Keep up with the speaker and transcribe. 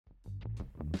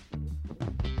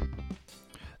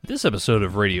This episode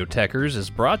of Radio Techers is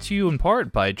brought to you in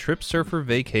part by Trip Surfer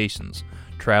Vacations.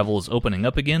 Travel is opening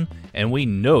up again, and we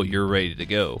know you're ready to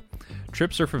go.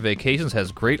 Trip Surfer Vacations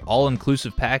has great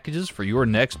all-inclusive packages for your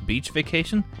next beach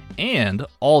vacation and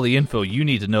all the info you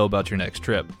need to know about your next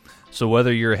trip. So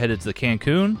whether you're headed to the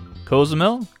Cancun,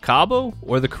 Cozumel, Cabo,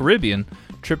 or the Caribbean,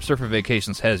 Trip Surfer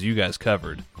Vacations has you guys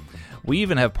covered. We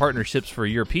even have partnerships for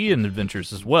European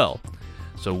adventures as well.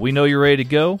 So we know you're ready to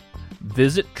go.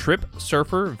 Visit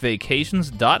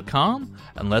TripSurferVacations.com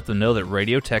and let them know that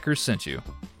Radio Techers sent you.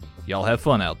 Y'all have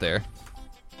fun out there.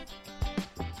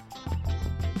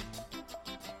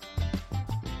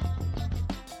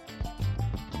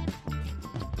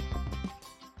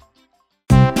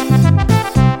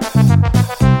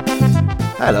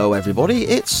 Hello everybody,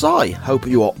 it's Si. Hope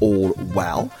you are all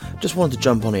well. Just wanted to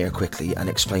jump on here quickly and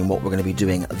explain what we're going to be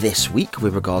doing this week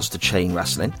with regards to chain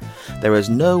wrestling. There is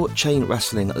no chain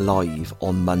wrestling live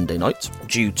on Monday night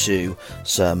due to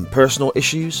some personal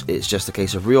issues. It's just a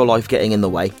case of real life getting in the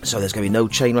way. So there's going to be no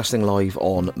chain wrestling live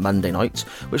on Monday night,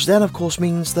 which then of course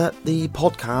means that the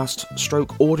podcast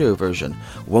stroke audio version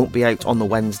won't be out on the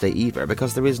Wednesday either,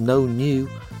 because there is no new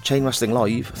chain wrestling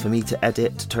live for me to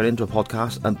edit, to turn into a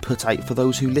podcast and put out for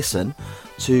those who listen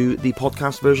to the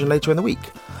podcast version later in the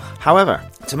week. However,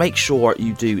 to make sure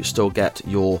you do still get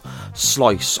your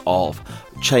slice of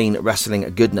chain wrestling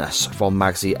goodness from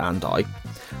Magsy and I,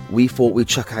 we thought we'd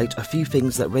chuck out a few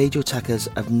things that Radio Techers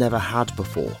have never had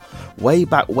before. Way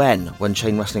back when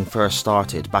chain wrestling first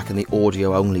started, back in the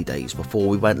audio only days, before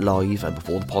we went live and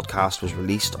before the podcast was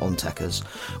released on Techers,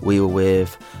 we were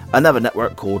with another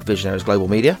network called Visionaries Global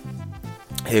Media,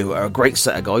 who are a great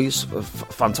set of guys, a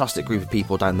fantastic group of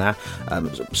people down there.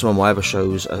 Some of my other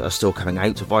shows are still coming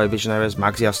out via Visionaries.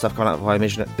 Magsy has stuff coming out via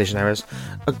Visionaries.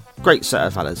 A great set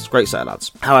of fellas, great set of lads.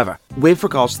 However, with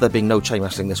regards to there being no chain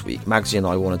wrestling this week, Magsy and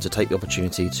I wanted to take the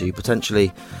opportunity to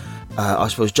potentially,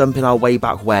 jump in our way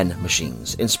back when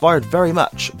machines, inspired very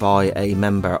much by a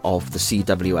member of the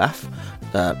CWF,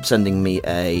 sending me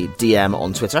a DM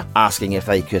on Twitter asking if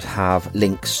they could have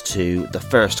links to the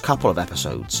first couple of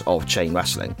episodes of Chain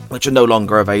Wrestling, which are no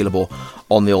longer available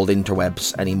on the old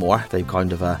interwebs anymore. They've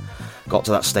kind of got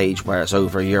to that stage where it's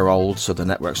over a year old, so the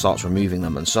network starts removing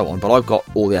them and so on. But I've got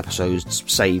all the episodes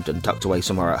saved and tucked away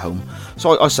somewhere at home.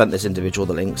 So I sent this individual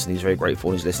the links, and he's very grateful,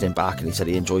 and he's listening back, and he said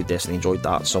he enjoyed this and he enjoyed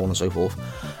that, so on and so forth.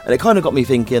 And it kind of got me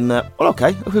thinking that, well,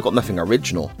 okay, if we've got nothing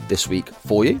original this week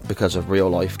for you because of real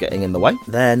life getting in the way,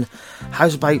 then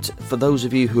how's about for those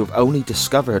of you who have only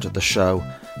discovered the show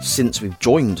since we've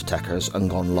joined Techers and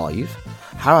gone live,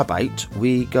 how about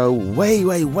we go way,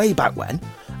 way, way back when,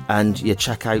 and you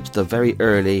check out the very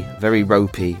early, very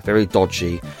ropey, very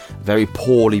dodgy, very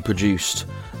poorly produced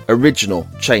original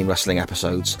chain wrestling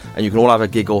episodes, and you can all have a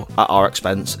giggle at our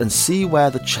expense and see where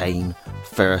the chain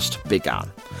first began.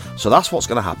 So that's what's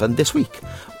going to happen this week.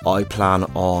 I plan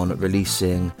on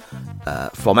releasing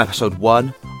from episode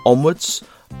 1 onwards,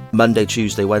 Monday,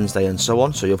 Tuesday, Wednesday, and so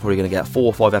on. So you're probably going to get 4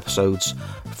 or 5 episodes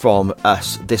from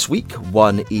us this week,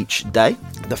 one each day.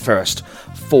 The first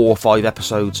 4 or 5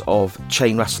 episodes of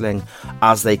Chain Wrestling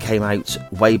as they came out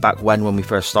way back when we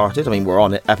first started. I mean, we're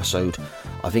on episode,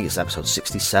 I think it's episode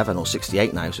 67 or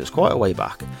 68 now, so it's quite a way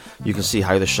back. You can see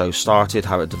how the show started,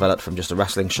 how it developed from just a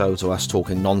wrestling show to us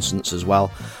talking nonsense as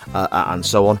well, and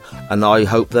so on. And I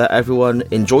hope that everyone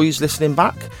enjoys listening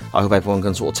back. I hope everyone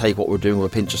can sort of take what we're doing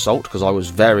with a pinch of salt, because I was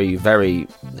very, very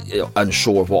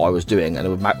unsure of what I was doing, and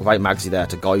without Magsy there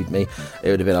to guide me, it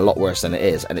would have been a lot worse than it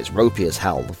is, and it's ropey as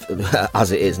hell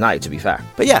as it is now, to be fair.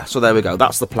 But yeah, so there we go,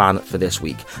 that's the plan for this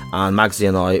week, and Magsy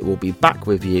and I will be back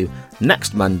with you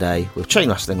next Monday with Chain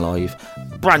Wrestling Live,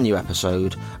 brand new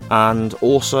episode, and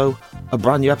also a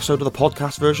brand new episode of the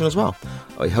podcast version as well.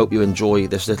 I hope you enjoy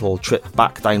this little trip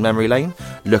back down memory lane.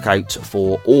 Look out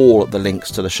for all the links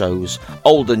to the shows,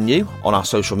 old and new, on our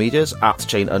social medias at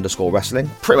chain_wrestling.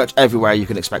 Pretty much everywhere you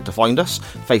can expect to find us: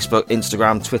 Facebook,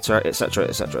 Instagram, Twitter, etc,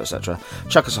 etc, etc.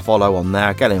 Chuck us a follow on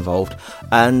there, get involved,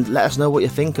 and let us know what you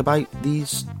think about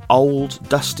these old,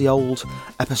 dusty old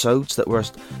episodes that we're,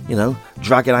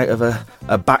 dragging out of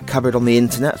a back cupboard on the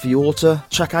internet for you all to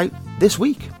check out this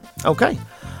week. Okay.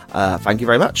 Thank you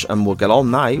very much, and we'll get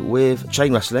on now with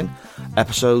Chain Wrestling,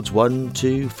 episodes 1,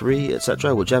 2, 3,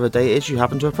 etc., whichever day it is you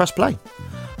happen to have pressed play.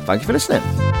 Thank you for listening.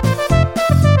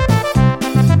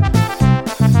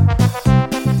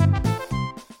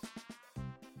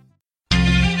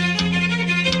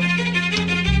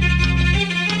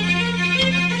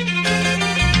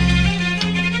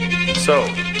 So,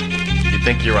 you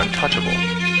think you're untouchable?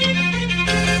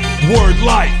 Word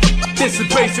life, this is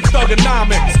basic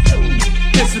thugonomics.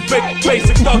 This is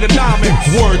basic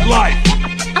thugonomics. Word life.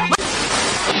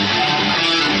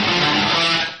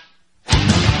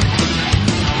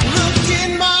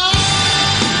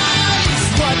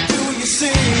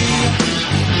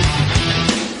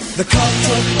 The cult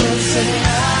of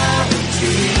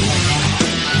personality.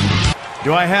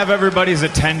 Do I have everybody's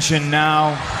attention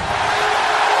now?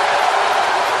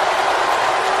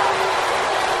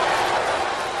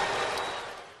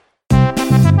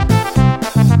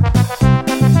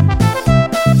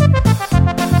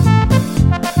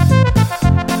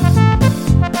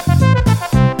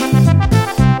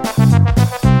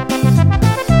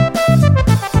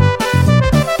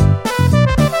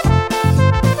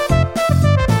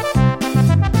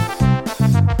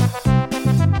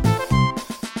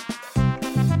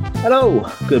 Hello,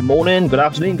 good morning, good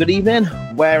afternoon, good evening,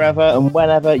 wherever and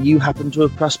whenever you happen to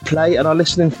have pressed play and are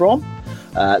listening from.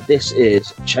 This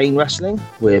is Chain Wrestling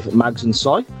with Mags and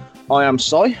Si. I am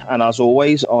Si, and as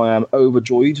always, I am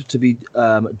overjoyed to be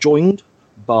joined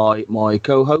by my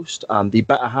co-host and the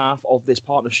better half of this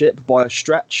partnership by a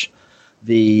stretch,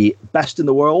 the best in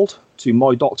the world to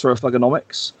my Doctor of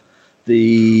Thugonomics,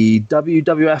 the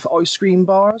WWF ice cream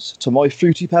bars to my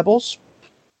Fruity Pebbles,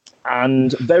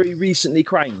 and very recently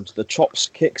crowned the Chops,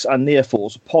 Kicks and Near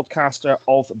Falls Podcaster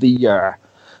of the Year,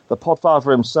 the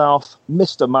Podfather himself,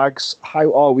 Mr. Mags.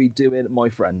 How are we doing, my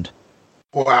friend?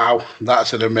 Wow,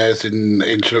 that's an amazing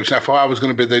introduction. I thought I was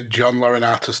going to be the John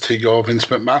Laurinaitis Tigo of Vince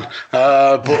McMahon,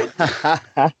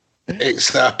 but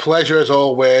it's a pleasure as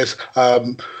always.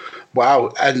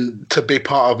 Wow, and to be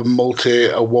part of a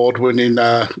multi-award-winning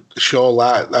show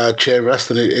like Chain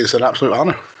Wrestling, it's an absolute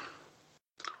honour.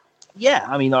 Yeah,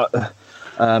 I mean,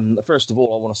 first of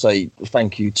all, I want to say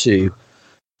thank you to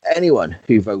anyone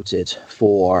who voted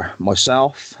for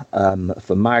myself,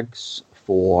 for Mags,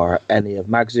 for any of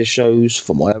Mags' shows,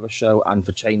 for my other show, and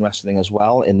for Chain Wrestling as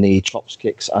well in the Chops,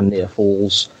 Kicks and Near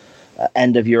Falls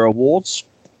end of year awards.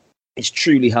 It's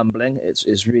truly humbling.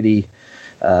 It's really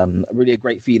a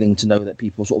great feeling to know that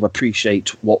people sort of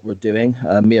appreciate what we're doing.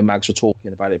 Me and Mags were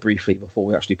talking about it briefly before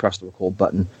we actually pressed the record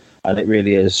button. And it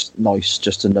really is nice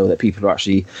just to know that people are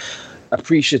actually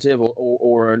appreciative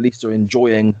or at least are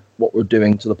enjoying what we're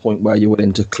doing to the point where you're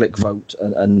willing to click vote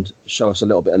and show us a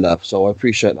little bit of love. So I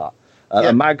appreciate that.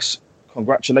 And Mags,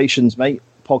 congratulations, mate.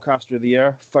 Podcaster of the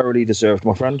Year. Thoroughly deserved,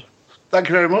 my friend. Thank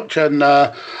you very much. And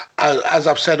as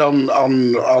I've said on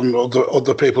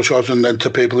other people's shows and then to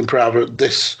people in private,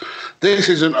 this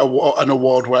isn't an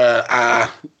award where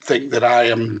I think that I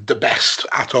am the best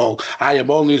at all. I am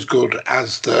only as good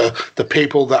as the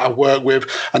people that I work with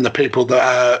and the people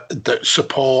that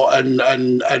support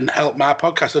and help my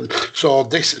podcast. And so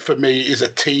this, for me, is a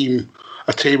team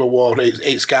award.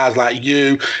 It's guys like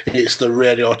you, it's the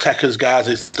Radio Techers guys,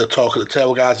 it's the Talk at the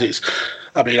Table guys,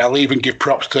 I'll even give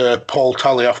props to Paul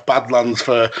Tolley off Badlands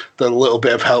for the little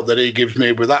bit of help that he gives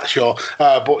me with that show.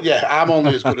 But yeah, I'm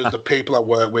only as good as the people I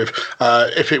work with.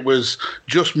 If it was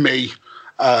just me,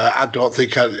 I don't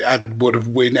think I would have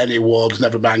win any awards,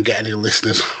 never mind get any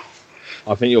listeners.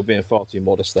 I think you're being far too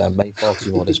modest there, mate, far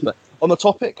too modest. But on the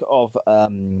topic of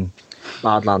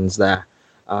Badlands there,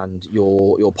 and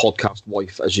your podcast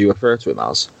wife, as you refer to him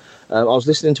as, I was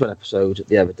listening to an episode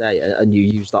the other day, and you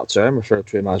used that term, referred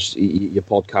to him as your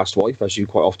podcast wife, as you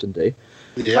quite often do.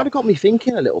 Yeah. It kind of got me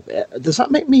thinking a little bit. Does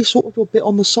that make me sort of a bit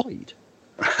on the side?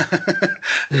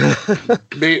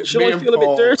 Should I feel a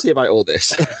bit dirty about all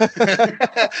this?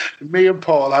 Me and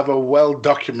Paul have a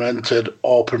well-documented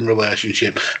open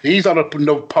relationship. He's on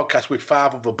another podcast with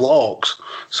 5 other blokes.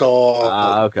 So,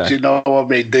 okay. Do you know what I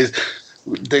mean?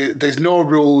 There's no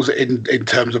rules in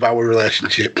terms of our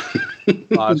relationship.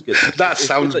 That's good. That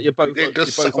sounds like it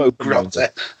does sound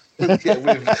grotesque. Yeah,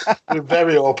 we're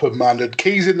very open-minded.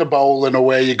 Keys in the bowl and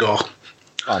away you go.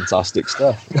 Fantastic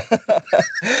stuff.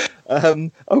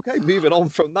 Okay, moving on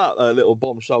from that little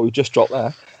bombshell we just dropped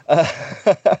there.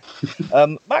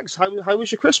 Max, how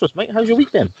was your Christmas, mate? How's your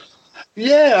week been?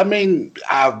 Yeah, I mean,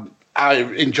 I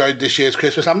enjoyed this year's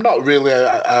Christmas. I'm not really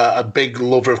a big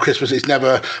lover of Christmas. It's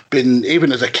never been,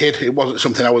 even as a kid, it wasn't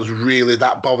something I was really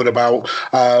that bothered about.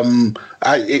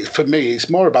 For me, it's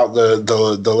more about the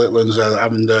little ones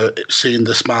and seeing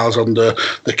the smiles on the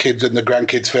kids and the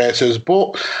grandkids' faces.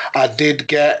 But I did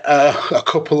get a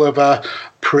couple of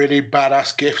pretty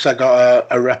badass gifts. I got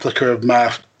a replica of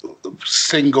my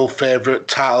single favourite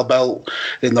title belt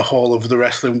in the whole of the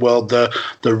wrestling world, the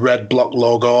red block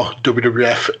logo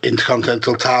WWF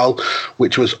Intercontinental title,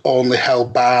 which was only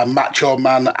held by Macho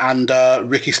Man and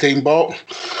Ricky Steamboat.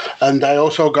 And I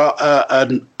also got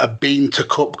a bean to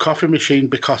cup coffee machine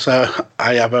because I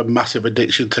have a massive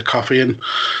addiction to coffee, and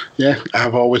yeah,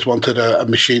 I've always wanted a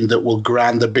machine that will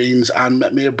grind the beans and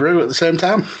make me a brew at the same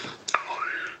time.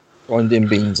 Grinding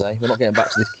beans, eh? We're not getting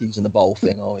back to this keys in the bowl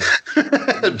thing, are we?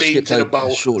 Beans in a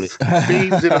bowl. Surely.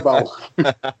 Beans in a bowl.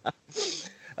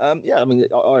 Yeah, I mean,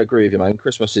 I agree with you, man.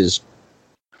 Christmas is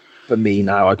for me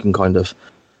now, I can kind of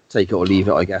take it or leave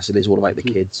it, I guess. It is all about the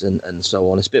kids and so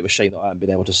on. It's a bit of a shame that I haven't been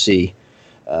able to see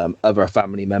other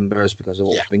family members because of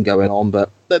what's been going on, but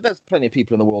there's plenty of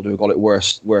people in the world who have got it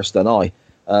worse than I.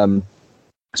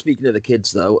 Speaking of the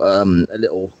kids, though, a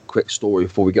little quick story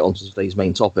before we get on to today's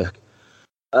main topic.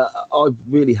 I've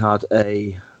really had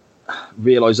a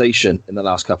realization in the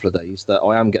last couple of days that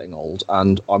I am getting old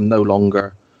and I'm no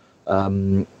longer,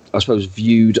 I suppose,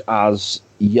 viewed as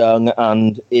young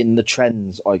and in the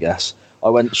trends, I guess. I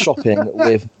went shopping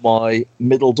with my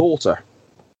middle daughter.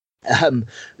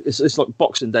 It's like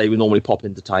Boxing Day. We normally pop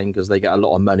into town because they get a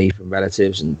lot of money from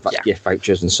relatives and gift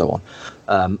vouchers and so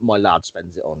on. My lad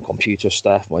spends it on computer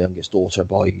stuff. My youngest daughter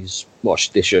buys,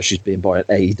 this year she's been buying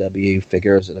AEW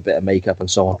figures and a bit of makeup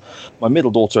and so on. My middle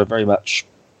daughter very much,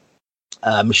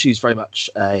 she's very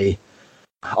much I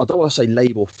don't want to say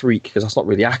label freak because that's not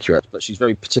really accurate, but she's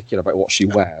very particular about what she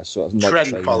wears. So it's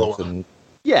trend follower.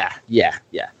 Yeah.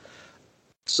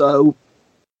 So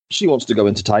she wants to go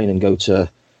into town and go to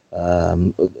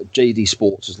JD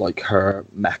Sports is like her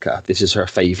mecca. This is her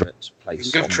favourite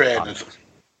place. Good trainers.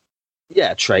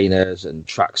 Yeah, trainers and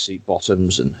tracksuit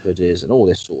bottoms and hoodies and all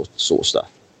this sort of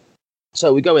stuff.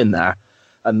 So we go in there,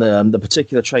 and the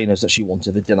particular trainers that she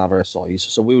wanted, they didn't have her size.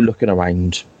 So we were looking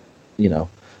around,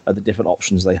 at the different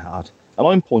options they had, and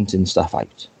I'm pointing stuff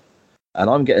out, and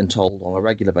I'm getting told on a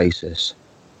regular basis,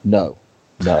 no,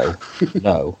 no.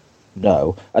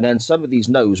 And then some of these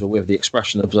no's were with the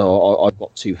expression of, I've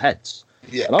got two heads.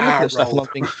 Yeah, and I'm looking at stuff and I'm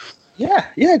thinking, yeah,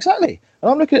 exactly. And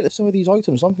I'm looking at some of these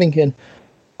items, I'm thinking,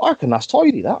 I reckon that's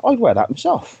tidy, that. I'd wear that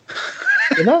myself.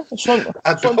 So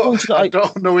I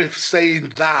don't know if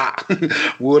saying that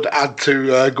would add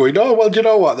to going, oh, well, do you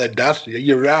know what then, Dad?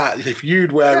 You're right. If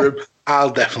you'd wear them,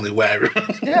 I'll definitely wear them.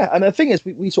 Yeah, and the thing is,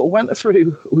 we sort of went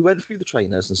through the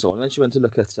trainers and so on, and then she went to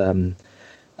look at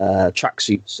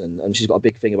tracksuits, and she's got a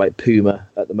big thing about Puma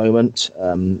at the moment.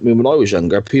 When I was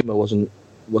younger, Puma wasn't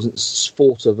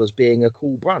thought of as being a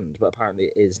cool brand, but apparently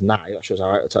it is now. That shows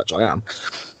how out of touch I am.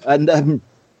 And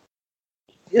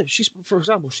for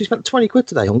example, she spent 20 quid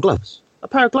today on gloves, a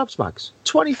pair of gloves bags,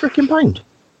 20 freaking pound.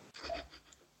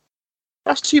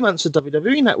 That's 2 months of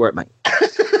WWE Network, mate. Do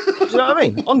you know what I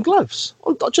mean? On gloves,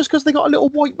 just because they got a little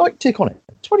white Nike tick on it,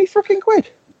 20 freaking quid.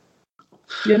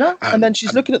 And then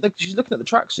she's looking at the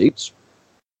tracksuits,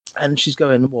 and she's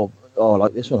going, well,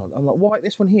 like this one. I'm like, well, like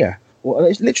this one here. Well,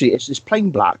 it's this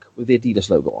plain black with the Adidas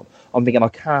logo on. I'm thinking I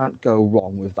can't go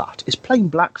wrong with that. It's plain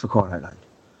black, for crying out loud.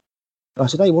 And I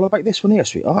said, hey, what about this one here,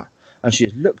 sweetheart? And she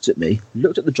looked at me,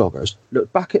 looked at the joggers,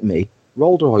 looked back at me,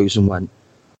 rolled her eyes, and went,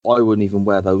 I wouldn't even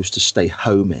wear those to stay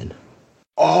home in.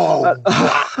 Oh.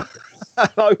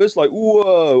 And I was like,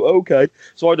 whoa, okay.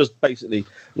 So I just basically,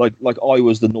 like I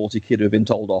was the naughty kid who had been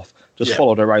told off, just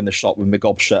followed her around the shop with my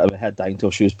gob shut and my head down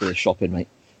until she was finished shopping, mate.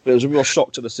 But it was a real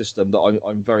shock to the system that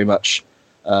I'm very much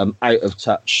out of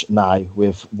touch now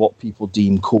with what people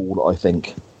deem cool, I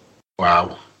think.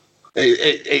 Wow.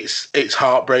 It's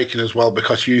heartbreaking as well,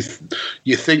 because you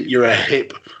think you're a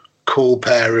hip, cool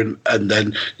parent, and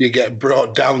then you get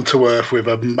brought down to earth with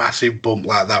a massive bump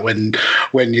like that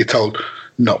when you're told,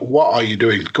 no, what are you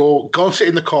doing? Go and sit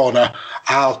in the corner.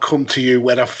 I'll come to you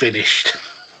when I've finished.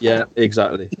 Yeah,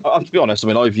 exactly. To be honest, I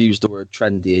mean, I've used the word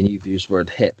trendy and you've used the word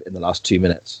hip in the last 2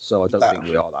 minutes, so I don't think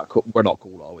we are that cool. We're not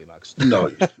cool, are we, Max?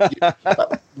 No.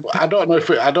 I don't know if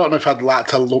I'd like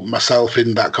to lump myself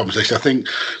in that conversation. I think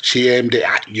she aimed it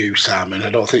at you, Simon.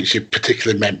 I don't think she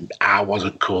particularly meant I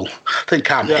wasn't cool. I think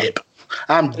I'm hip.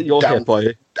 You're hip, are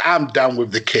you? I'm down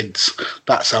with the kids.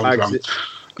 That sounds Max, wrong.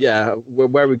 Yeah,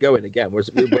 where are we going again? We're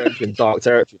entering dark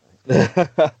territory.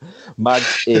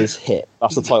 Mags is hip.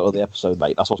 That's the title of the episode,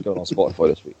 mate. That's what's going on Spotify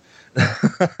this week.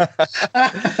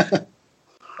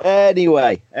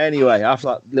 Anyway, after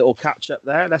that little catch up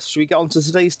there, should we get on to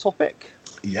today's topic?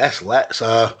 Yes, let's.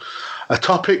 A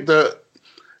topic that,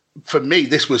 for me,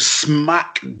 this was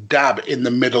smack dab in the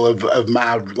middle of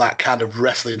my kind of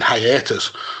wrestling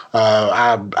hiatus.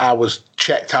 I was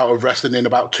checked out of wrestling in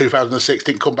about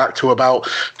 2016, come back to about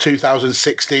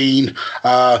 2016.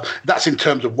 That's in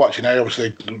terms of watching. I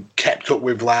obviously kept up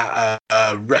with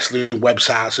wrestling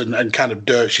websites and kind of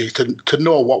dirt sheets to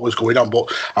know what was going on,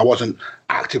 but I wasn't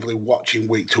actively watching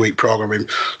week-to-week programming.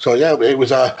 So yeah, it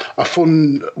was a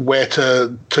fun way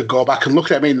to go back and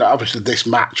look at it. I mean, obviously this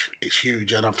match is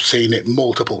huge and I've seen it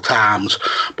multiple times,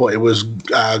 but it was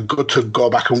good to go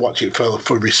back and watch it for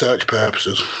research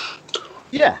purposes.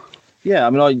 Yeah. I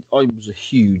mean, I was a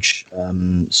huge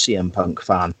CM Punk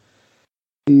fan.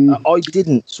 I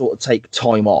didn't sort of take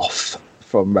time off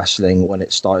from wrestling when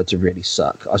it started to really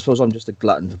suck. I suppose I'm just a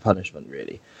glutton for punishment,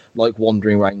 really. Like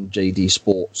wandering around JD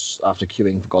Sports after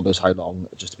queuing for God knows how long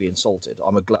just to be insulted.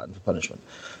 I'm a glutton for punishment.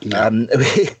 Yeah.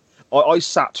 I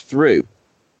sat through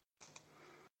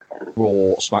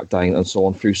Raw, SmackDown, and so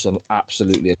on through some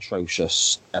absolutely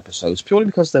atrocious episodes purely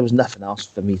because there was nothing else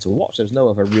for me to watch. There was no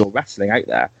other real wrestling out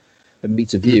there for me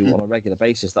to view on a regular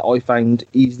basis that I found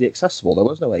easily accessible. There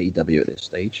was no AEW at this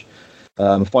stage. We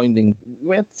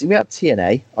had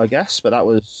TNA, I guess, but that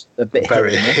was a bit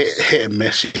very hit and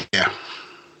miss. Yeah.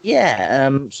 Yeah.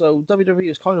 So WWE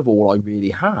was kind of all I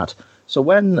really had. So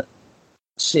when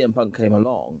CM Punk came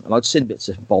along, and I'd seen bits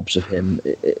and bobs of him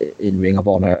in Ring of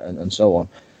Honor and so on.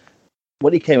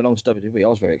 When he came along to WWE, I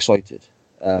was very excited.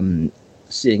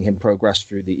 Seeing him progress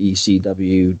through the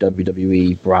ECW,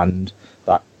 WWE brand,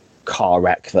 that car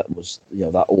wreck that was,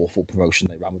 that awful promotion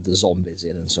they ran with the zombies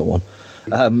in and so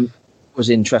on, was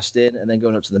interesting. And then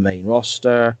going up to the main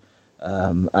roster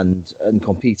and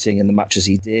competing in the matches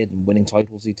he did and winning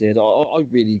titles he did, I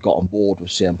really got on board with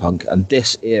CM Punk. And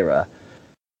this era,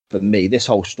 for me, this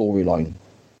whole storyline,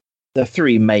 the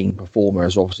three main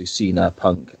performers, obviously Cena,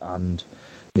 Punk, and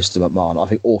Mr. McMahon, I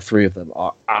think all three of them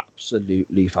are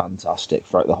absolutely fantastic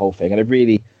throughout the whole thing. And it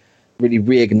really, really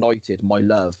reignited my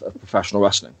love of professional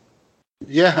wrestling.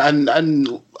 Yeah,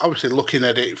 and obviously looking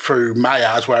at it through my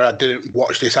eyes, where I didn't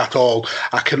watch this at all,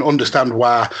 I can understand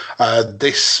why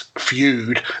this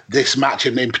feud, this match,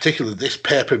 and in particular this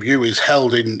pay-per-view is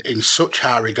held in such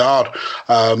high regard.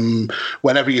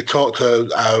 Whenever you talk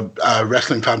to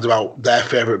wrestling fans about their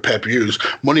favourite pay-per-views,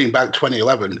 Money in Bank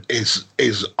 2011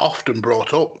 is often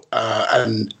brought up,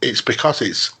 and it's because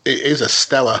it is a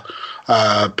stellar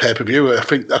pay-per-view. I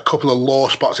think a couple of low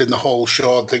spots in the whole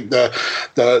show. I think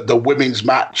the women's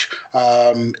match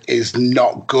is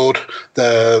not good.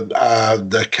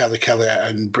 The Kelly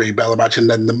and Brie Bella match, and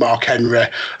then the Mark Henry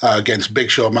against Big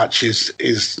Show match is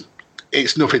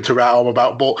it's nothing to write home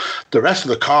about. But the rest of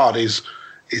the card is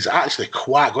actually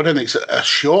quite good, and it's a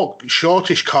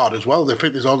shortish card as well. I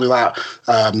think there's only like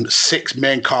 6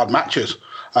 main card matches,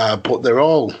 but they're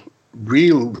all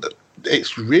real.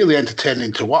 It's really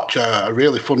entertaining to watch, a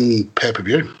really fun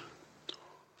pay-per-view.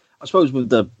 I suppose with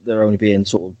there only being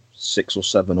sort of 6 or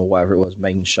 7 or whatever it was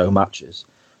main show matches,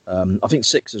 I think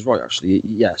 6 is right, actually.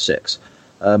 Yeah, 6.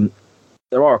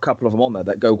 There are a couple of them on there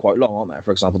that go quite long, aren't there?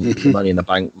 For example, the Money in the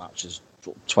Bank match is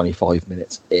 25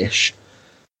 minutes-ish.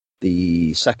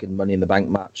 The second Money in the Bank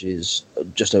match is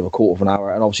just over a quarter of an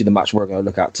hour, and obviously the match we're going to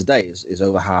look at today is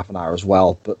over half an hour as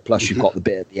well, but plus you've got the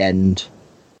bit at the end.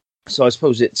 So I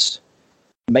suppose it's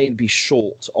maybe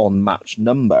short on match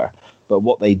number, but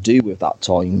what they do with that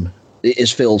time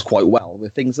is filled quite well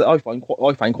with things that I find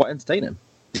quite entertaining.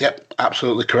 Yep,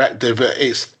 absolutely correct.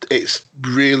 It's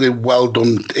really well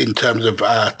done in terms of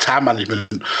time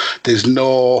management. There's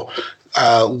no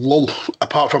lull,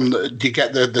 apart from you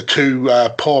get the 2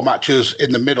 poor matches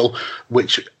in the middle,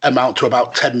 which amount to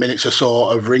about 10 minutes or so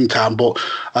of ring time. But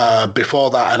before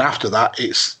that and after that,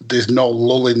 there's no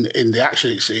lull in the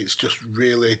action. It's just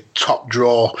really top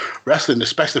draw wrestling,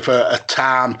 especially for a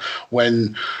time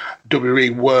when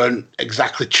WWE weren't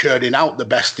exactly churning out the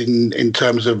best in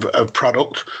terms of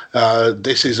product.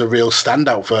 This is a real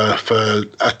standout for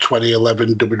a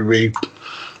 2011 WWE.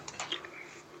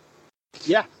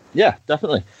 Yeah,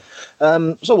 definitely.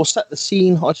 So we'll set the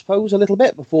scene, I suppose, a little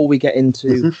bit before we get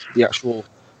into the actual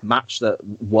match that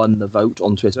won the vote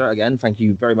on Twitter. Again, thank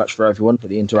you very much for everyone for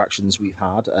the interactions we've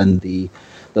had and the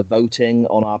voting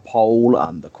on our poll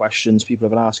and the questions people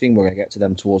have been asking. We're going to get to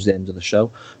them towards the end of the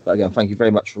show. But again, thank you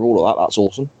very much for all of that. That's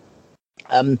awesome.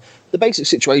 The basic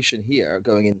situation here,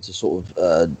 going into sort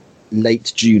of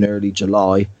late June, early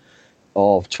July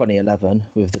of 2011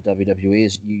 with the WWE,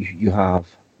 is you have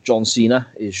John Cena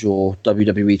is your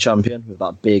WWE champion with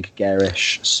that big,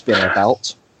 garish spinner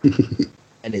belt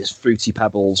and his Fruity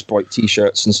Pebbles, bright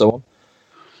T-shirts and so on.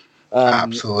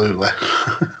 Absolutely.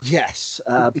 Yes.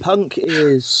 Punk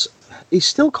he's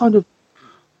still kind of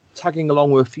tagging along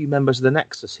with a few members of the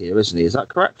Nexus here, isn't he? Is that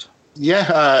correct?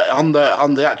 Yeah, on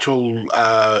the actual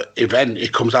event,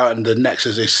 it comes out and the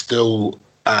Nexus is still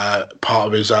part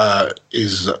of his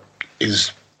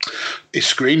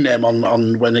screen name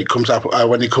on when it comes out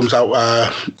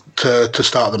to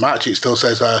start the match. It still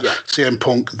says CM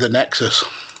Punk the Nexus.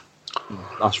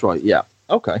 That's right. Yeah.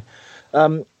 Okay.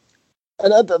 And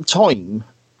at the time,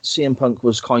 CM Punk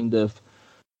was kind of,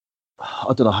 I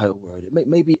don't know how to word it.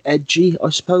 Maybe edgy, I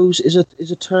suppose, is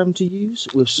a term to use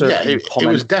with certain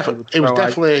comments. It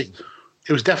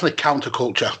was definitely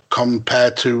counterculture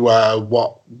compared to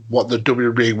what the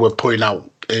WWE were putting out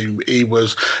He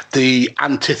was the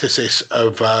antithesis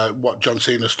of what John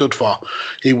Cena stood for.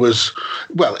 He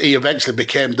eventually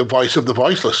became the voice of the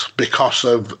voiceless because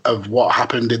of what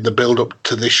happened in the build-up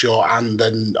to this show, and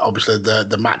then obviously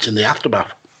the match in the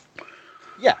aftermath.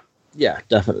 Yeah,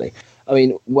 definitely. I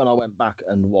mean, when I went back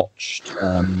and watched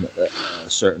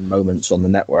certain moments on the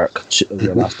network over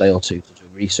the last day or two to do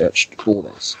research for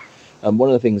this, one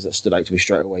of the things that stood out to me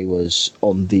straight away was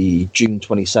on the June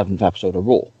 27th episode of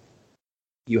Raw.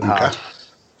 You had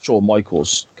Shawn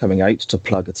Michaels coming out to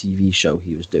plug a TV show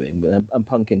he was doing, and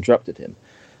Punk interrupted him.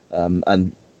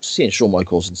 And seeing Shawn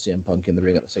Michaels and CM Punk in the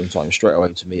ring at the same time straight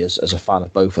away to me as a fan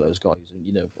of both of those guys, and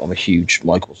I'm a huge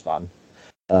Michaels fan.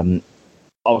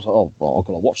 I was like, oh, well, I've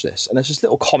got to watch this. And there's just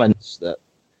little comments that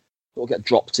will get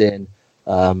dropped in.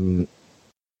 Punk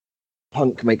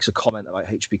makes a comment about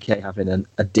HBK having an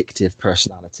addictive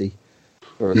personality,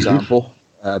 for example.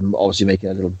 Obviously making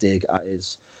a little dig at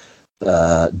his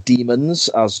demons,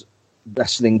 as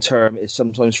wrestling term is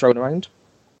sometimes thrown around.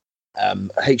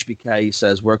 HBK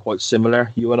says, we're quite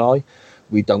similar, you and I.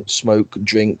 We don't smoke,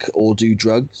 drink, or do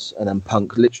drugs. And then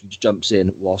Punk literally just jumps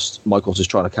in whilst Michaels is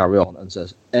trying to carry on and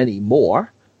says, any more?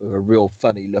 With a real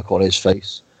funny look on his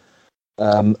face.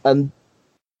 And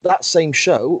that same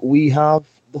show, we have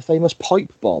the famous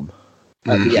pipe bomb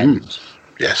at the end.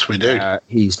 Yes, we do.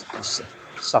 He's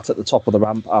sat at the top of the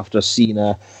ramp after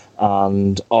Cena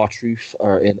and R-Truth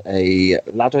are in a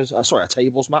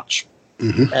tables match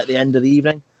at the end of the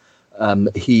evening.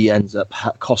 He ends up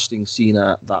costing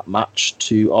Cena that match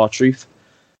to R-Truth.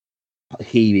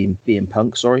 He being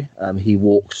Punk, he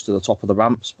walks to the top of the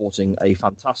ramp sporting a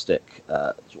fantastic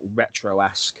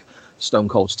retro-esque Stone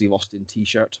Cold Steve Austin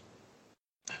t-shirt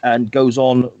and goes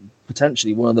on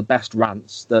potentially one of the best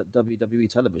rants that WWE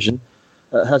television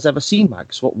has ever seen,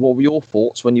 Max. What were your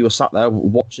thoughts when you were sat there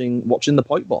watching the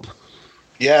pipe bomb?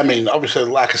 Yeah, I mean, obviously,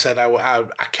 like I said,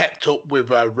 I kept up with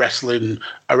wrestling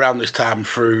around this time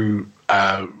through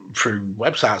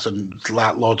websites and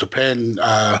like Lords of Pain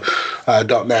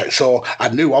 .net, so I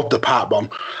knew of the pipe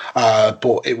bomb,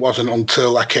 but it wasn't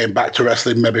until I came back to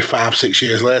wrestling maybe 5-6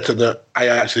 years later that I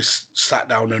actually sat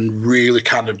down and really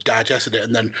kind of digested it,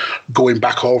 and then going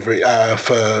back over it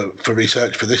for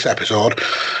research for this episode.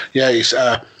 Yeah, it's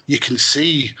you can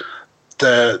see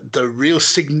the real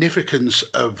significance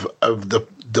of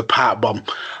the pipe bomb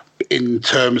in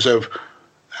terms of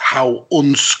how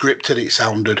unscripted it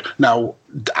sounded. Now,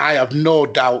 I have no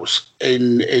doubts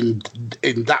in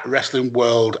that wrestling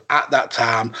world at that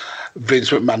time,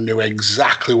 Vince McMahon knew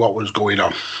exactly what was going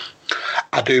on.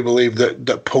 I do believe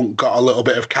that Punk got a little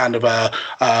bit of kind of a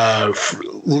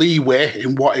leeway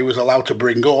in what he was allowed to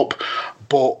bring up,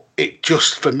 but it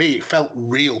just, for me, it felt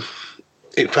real.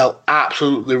 It felt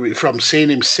absolutely real. From seeing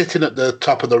him sitting at the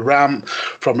top of the ramp,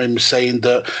 from him saying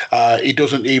that he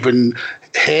doesn't even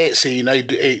hate Cena,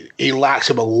 he likes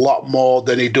him a lot more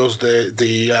than he does the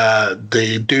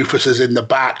doofuses in the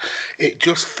back. It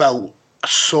just felt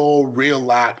so real,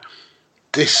 like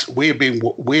this. We're being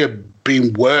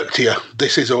worked here.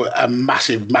 This is a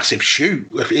massive shoot.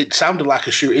 It sounded like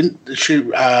a shoot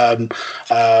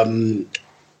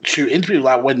interview,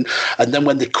 like when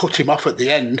they cut him off at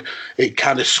the end, it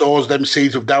kind of sows them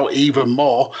seeds of doubt even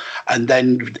more. And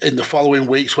then in the following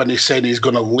weeks, when he's saying he's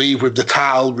going to leave with the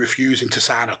title, refusing to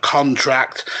sign a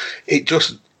contract, it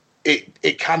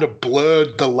kind of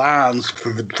blurred the lines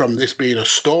from this being a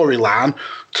storyline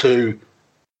to,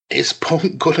 is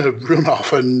Punk going to run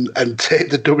off and take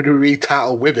the WWE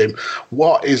title with him?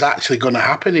 What is actually going to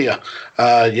happen here?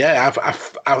 I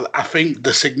think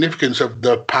the significance of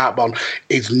the pipe bomb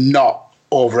is not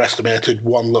overestimated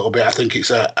one little bit. I think it's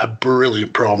a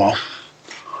brilliant promo.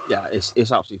 Yeah, it's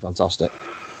absolutely fantastic.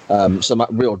 Some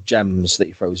real gems that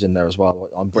he throws in there as well.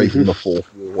 I'm breaking the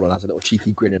fourth wall and has a little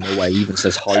cheeky grin in the way. He even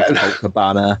says hi to Colt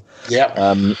Cabana.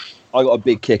 Yeah. I got a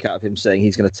big kick out of him saying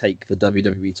he's going to take the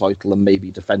WWE title and maybe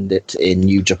defend it in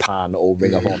New Japan or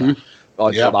Ring of Honor.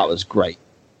 I thought that was great.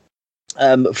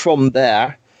 From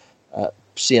there,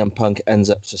 CM Punk ends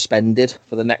up suspended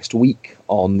for the next week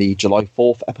on the July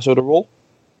 4th episode of Raw.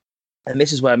 And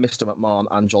this is where Mr. McMahon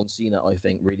and John Cena, I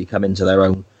think, really come into their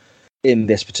own in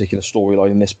this particular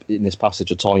storyline, in this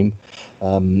passage of time,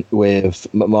 with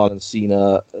McMahon and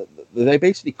Cena. They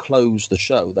basically close the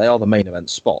show. They are the main event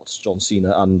spots, John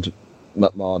Cena and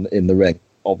McMahon in the ring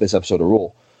of this episode of Raw.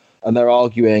 And they're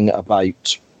arguing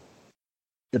about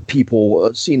the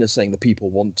people, Cena saying the people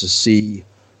want to see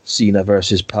Cena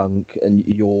versus Punk and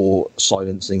you're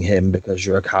silencing him because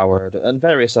you're a coward, and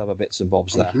various other bits and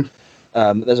bobs there.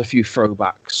 There's a few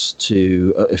throwbacks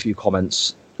to a few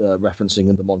comments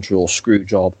referencing the Montreal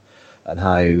Screwjob and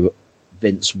how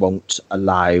Vince won't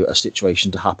allow a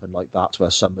situation to happen like that,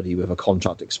 where somebody with a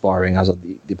contract expiring has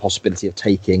the possibility of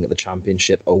taking the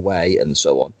championship away and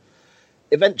so on.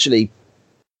 Eventually,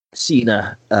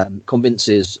 Cena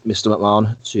convinces Mr.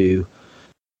 McMahon to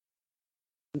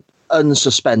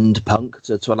unsuspend Punk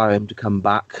to allow him to come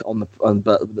back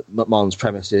but McMahon's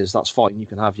premise is that's fine, you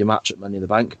can have your match at Money in the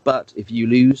Bank, but if you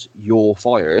lose, you're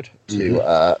fired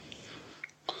to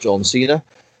John Cena.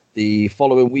 The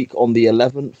following week on the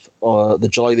 11th, the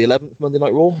July the 11th Monday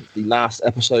Night Raw, the last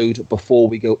episode before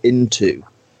we go into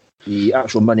the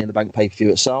actual Money in the Bank pay-per-view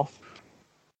itself,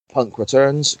 Punk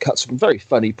returns, cuts a very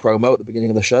funny promo at the beginning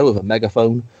of the show with a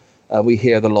megaphone. We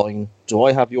hear the line, "Do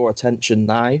I have your attention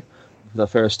now?" for the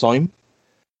first time.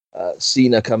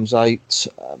 Cena comes out,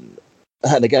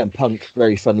 and again, Punk,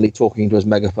 very funnily talking to his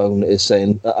megaphone, is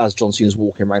saying, as John Cena's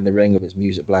walking around the ring with his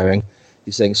music blaring,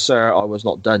 he's saying, "Sir, I was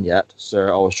not done yet.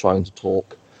 Sir, I was trying to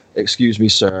talk. Excuse me,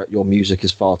 sir, your music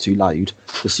is far too loud."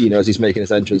 To Cena as he's making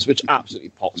his entrance, which absolutely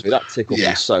pops me. That tickled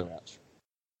me so much.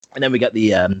 And then we get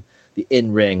the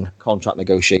in-ring contract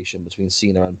negotiation between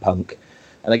Cena and Punk.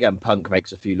 And again, Punk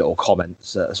makes a few little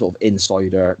comments, sort of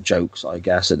insider jokes, I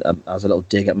guess, and has a little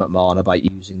dig at McMahon about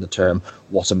using the term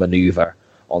 "what a maneuver"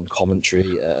 on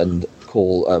commentary, and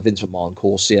Vince McMahon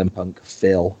calls CM Punk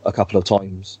Phil a couple of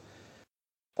times.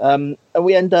 And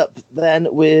we end up then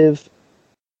with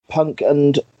Punk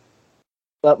and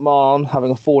McMahon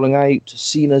having a falling out.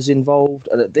 Cena's involved,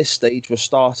 and at this stage, we're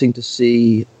starting to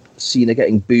see Cena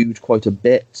getting booed quite a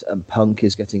bit, and Punk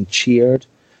is getting cheered.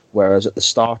 Whereas at the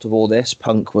start of all this,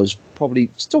 Punk was probably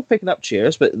still picking up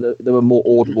cheers, but there were more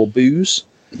audible boos.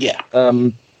 Yeah.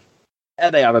 And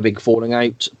they have a big falling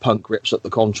out. Punk rips up the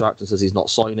contract and says he's not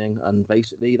signing, and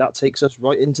basically that takes us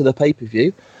right into the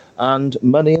pay-per-view and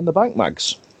Money in the Bank,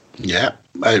 Mags. Yeah,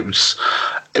 it was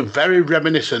very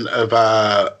reminiscent of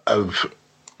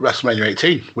WrestleMania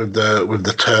 18 with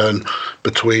the turn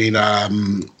between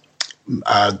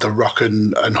The Rock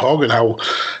and Hogan. How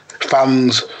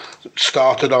fans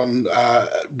started on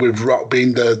with Rock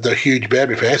being the huge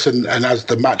babyface, and as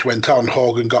the match went on,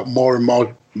 Hogan got more and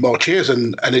more cheers,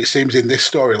 and it seems in this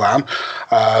storyline,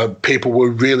 people were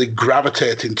really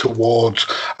gravitating towards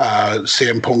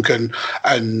CM Punk, and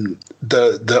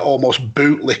the almost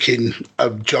bootlicking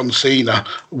of John Cena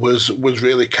was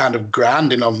really kind of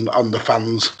grinding on the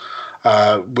fans.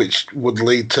 Which would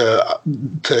lead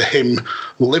to him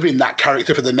living that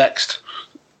character for the next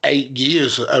 8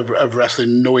 years of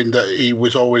wrestling, knowing that he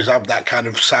was always have that kind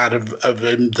of side of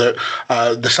him, that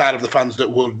the side of the fans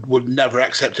that would never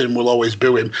accept him will always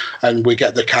boo him, and we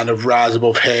get the kind of rise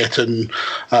above hate and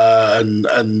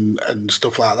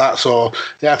stuff like that. So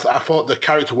yeah, I thought the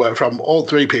character work from all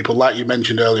three people, like you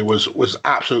mentioned earlier, was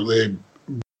absolutely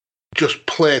just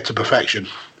played to perfection.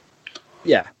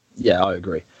 Yeah, I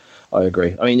agree. I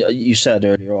mean, you said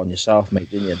earlier on yourself, mate,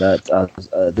 didn't you,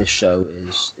 that this show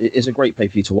is a great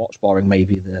pay-per-view to watch, barring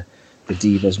maybe the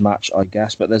Divas match, I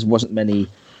guess. But there wasn't many,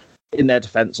 in their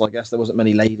defence, I guess, there wasn't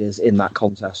many ladies in that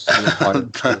contest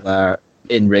for their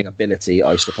in-ring ability,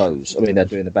 I suppose. I mean, they're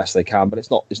doing the best they can, but it's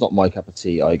not my cup of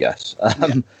tea, I guess.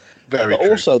 Very but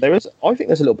true. Also, I think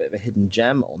there's a little bit of a hidden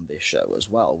gem on this show as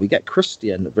well. We get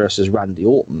Christian versus Randy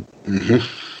Orton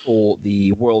for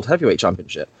the World Heavyweight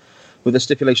Championship, with the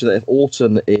stipulation that if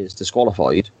Orton is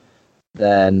disqualified,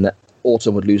 then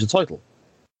Orton would lose the title.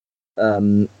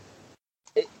 I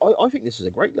think this is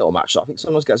a great little match. I think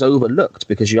sometimes gets overlooked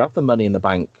because you have the Money in the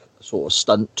Bank sort of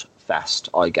stunt fest,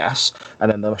 I guess,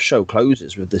 and then the show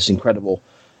closes with this incredible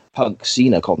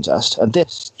Punk-Cena contest. And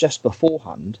this, just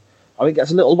beforehand, I think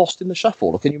gets a little lost in the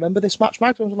shuffle. Can you remember this match,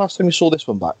 Max? When was the last time you saw this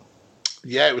one back?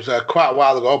 Yeah, it was quite a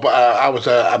while ago, but I was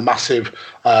a massive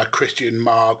Christian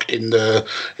mark in the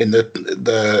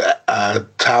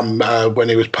time when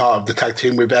he was part of the tag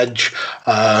team with Edge.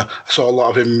 I saw a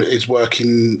lot of him his work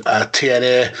in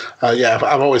TNA.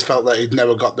 I've always felt that he'd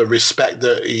never got the respect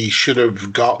that he should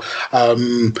have got,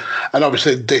 and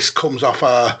obviously this comes off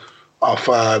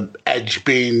Edge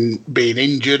being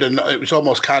injured, and it was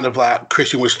almost kind of like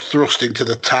Christian was thrust into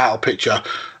the title picture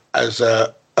as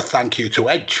a thank you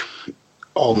to Edge.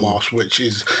 Almost, which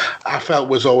I felt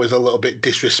was always a little bit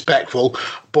disrespectful,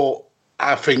 but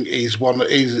I think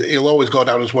he'll always go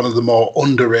down as one of the more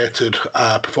underrated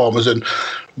performers. And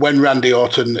when Randy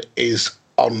Orton is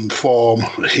on form,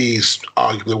 he's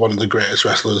arguably one of the greatest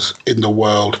wrestlers in the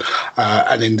world.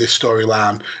 And in this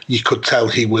storyline, you could tell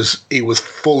he was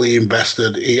fully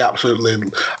invested. He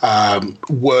absolutely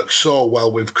worked so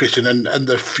well with Christian, and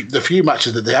the few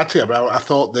matches that they had together, I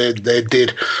thought they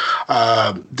did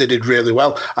really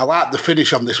well. I like the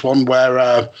finish on this one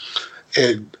where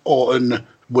Orton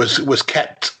was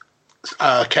kept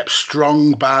kept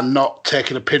strong by not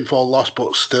taking a pinfall loss,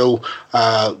 but still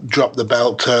dropped the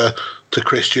belt to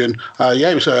Christian.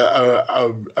 It was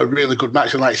a really good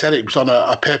match, and like I said, it was on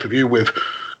a pay-per-view with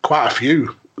quite a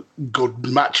few good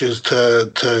matches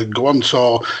to go on.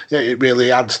 So it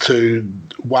really adds to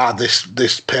why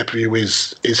this pay-per-view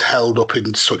is held up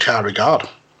in such high regard.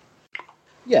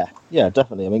 Yeah,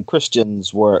 definitely. I mean,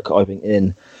 Christian's work, I think,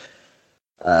 in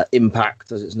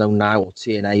Impact, as it's known now, or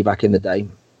TNA back in the day,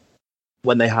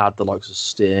 when they had the likes of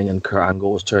Sting and Kurt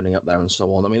Angle was turning up there and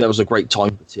so on. I mean, that was a great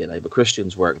time for TNA, but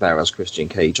Christian's work there as Christian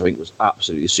Cage, I think, was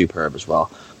absolutely superb as well.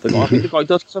 I think the guy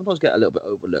does sometimes get a little bit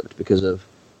overlooked because of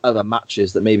other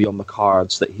matches that maybe on the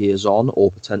cards that he is on,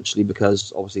 or potentially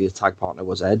because obviously his tag partner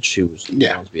was Edge, who was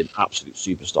found to be an absolute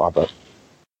superstar. But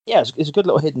yeah, it's a good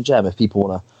little hidden gem if people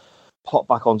want to pop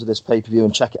back onto this pay-per-view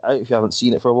and check it out if you haven't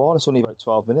seen it for a while. It's only about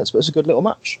 12 minutes, but it's a good little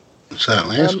match. It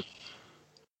certainly is.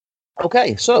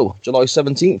 Okay, so July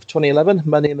 17th, 2011,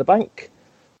 Money in the Bank.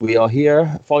 We are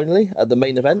here finally at the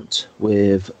main event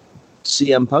with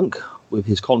CM Punk, with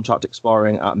his contract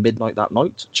expiring at midnight that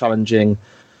night, challenging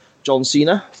John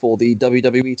Cena for the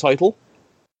WWE title.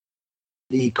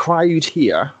 The crowd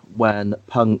here, when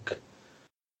Punk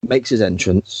makes his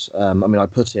entrance, I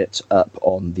put it up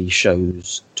on the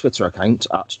show's Twitter account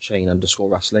at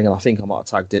 @chain_wrestling, and I think I might have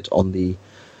tagged it on the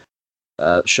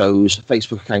show's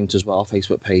Facebook account as well,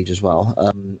 Facebook page as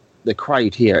well. The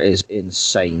crowd here is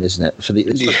insane, isn't it? For the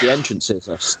entrances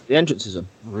are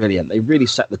brilliant. They really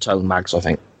set the tone, Mags, I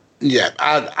think. Yeah,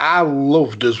 I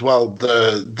loved as well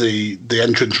the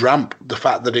entrance ramp, the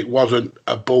fact that it wasn't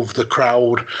above the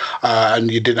crowd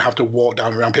and you didn't have to walk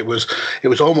down the ramp. It was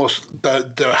almost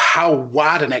the how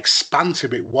wide and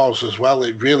expansive it was as well.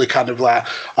 It really kind of like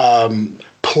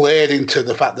played into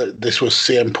the fact that this was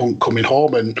CM Punk coming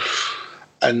home,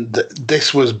 and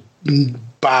this was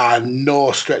by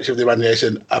no stretch of the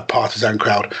imagination a partisan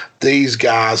crowd. These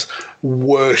guys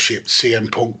worshipped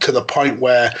CM Punk to the point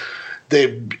where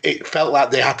it felt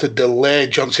like they had to delay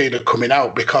John Cena coming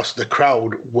out because the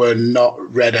crowd were not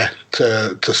ready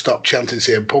to stop chanting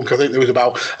CM Punk. I think there was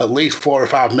about at least 4 or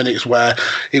 5 minutes where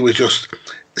he was just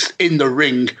in the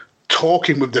ring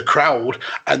talking with the crowd,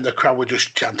 and the crowd were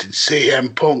just chanting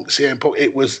CM Punk, CM Punk.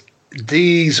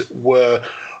 These were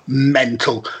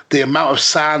mental. The amount of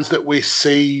signs that we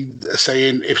see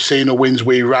saying if Cena wins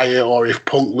we riot, or if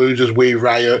Punk loses we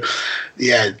riot.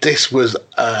 Yeah, this was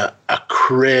a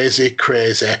crazy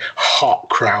hot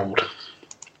crowd.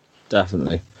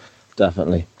 Definitely.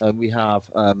 We have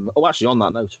actually, on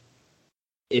that note,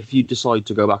 if you decide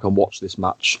to go back and watch this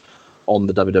match on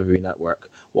the WWE Network,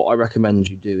 what I recommend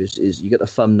you do is you get the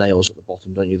thumbnails at the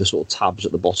bottom, don't you? The sort of tabs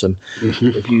at the bottom.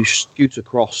 Mm-hmm. If you scoot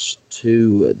across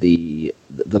to the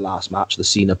last match, the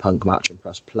Cena Punk match, and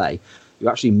press play, you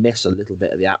actually miss a little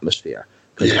bit of the atmosphere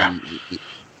because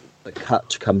the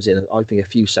cut comes in, I think, a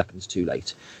few seconds too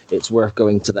late. It's worth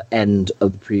going to the end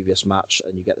of the previous match,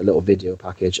 and you get the little video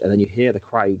package, and then you hear the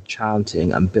crowd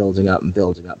chanting and building up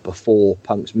before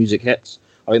Punk's music hits.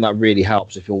 I think that really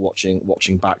helps if you're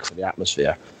watching back for the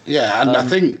atmosphere. Yeah, and I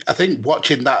think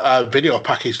watching that video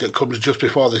package that comes just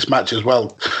before this match as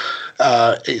well,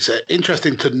 it's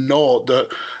interesting to note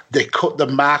that they cut the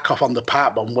mark off on the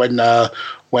part bomb when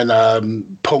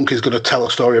Punk is going to tell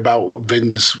a story about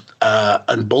Vince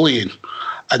and bullying.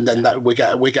 And then we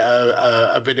get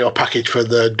a video package for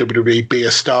the WWE Be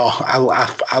a Star.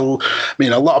 I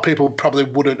mean, a lot of people probably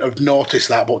wouldn't have noticed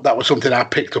that, but that was something I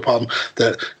picked up on.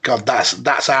 That God,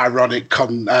 that's ironic,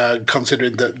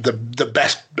 considering that the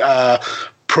best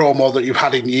promo that you've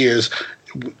had in years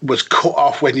was cut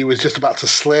off when he was just about to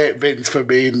slate Vince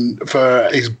for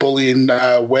his bullying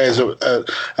ways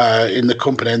in the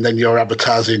company, and then you're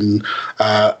advertising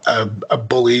a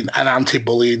bullying, an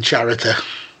anti-bullying charity.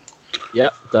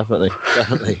 Yeah, definitely.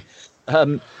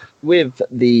 With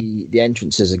the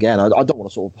entrances again, I don't want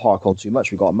to sort of hark on too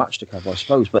much. We've got a match to cover, I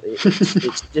suppose, but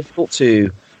it's difficult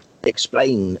to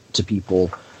explain to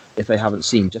people if they haven't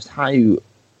seen just how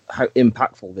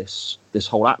impactful this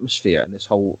whole atmosphere and this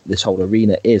whole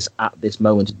arena is at this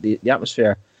moment. The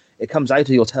atmosphere, it comes out of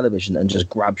your television and just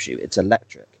grabs you. It's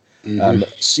electric. Mm-hmm.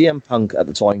 CM Punk at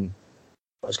the time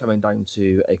was coming down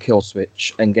to a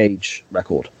Killswitch Engage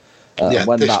record.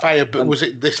 Was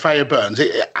it This Fire Burns?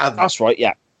 That's right,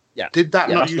 yeah. Did that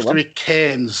not used to be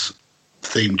Kane's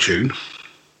theme tune?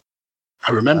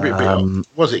 I remember it being.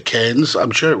 Was it Kane's?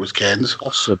 I'm sure it was Kane's.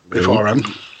 Possibly. Beforehand.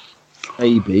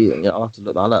 Maybe. I'll have to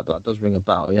look that up, but that does ring a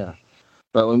bell, yeah.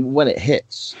 But when it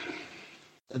hits,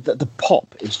 the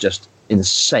pop is just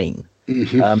insane.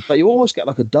 Mm-hmm. But you almost get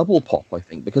like a double pop, I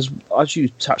think, because as you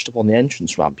touched upon the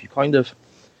entrance ramp, you kind of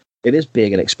It is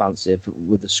big and expansive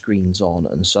with the screens on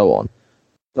and so on.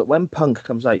 But when Punk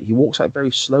comes out, he walks out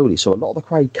very slowly, so a lot of the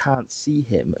crowd can't see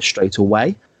him straight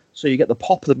away. So you get the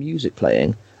pop of the music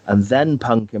playing, and then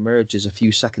Punk emerges a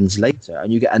few seconds later,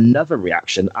 and you get another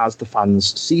reaction as the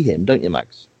fans see him, don't you,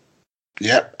 Max?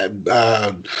 Yeah,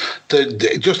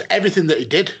 just everything that he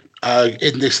did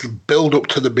in this build-up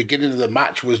to the beginning of the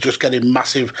match was just getting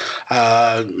massive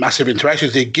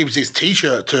interactions. He gives his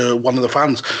T-shirt to one of the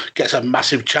fans, gets a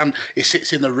massive chant. He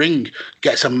sits in the ring,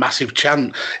 gets a massive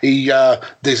chant.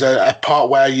 There's a part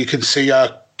where you can see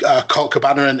Colt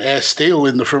Cabana and Ace Steel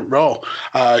in the front row,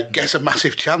 gets a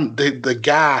massive chant. The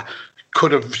guy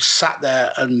could have sat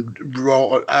there and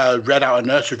read out a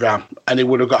nursery rhyme, and he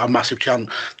would have got a massive chant.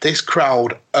 This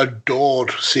crowd adored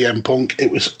CM Punk.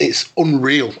 It's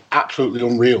unreal, absolutely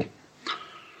unreal.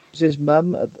 Is his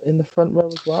mum in the front row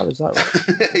as well? Is that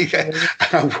right? Yeah,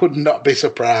 I would not be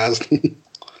surprised.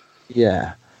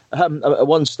 Yeah. At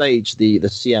one stage, the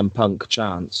CM Punk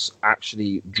chants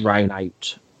actually drown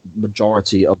out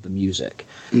majority of the music.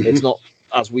 Mm-hmm. It's not,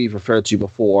 as we've referred to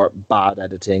before, bad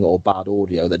editing or bad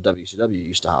audio that WCW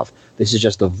used to have. This is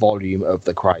just the volume of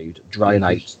the crowd drown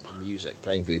out the music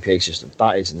playing through the PA system.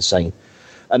 That is insane.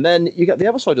 And then you get the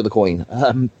other side of the coin.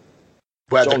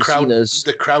 Where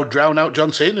the crowd drown out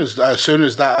John Cena as soon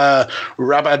as that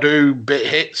Rabadoo bit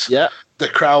hits. Yeah. The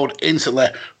crowd instantly,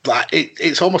 like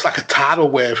it's almost like a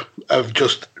tidal wave of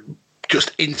just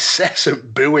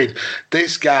incessant booing.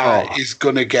 This guy is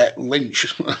going to get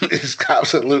lynched. It's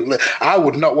absolutely. I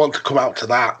would not want to come out to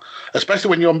that,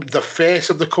 especially when you're the face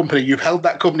of the company. You've held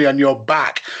that company on your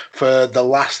back for the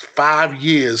last 5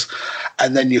 years,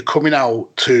 and then you're coming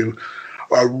out to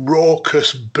a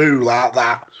raucous boo like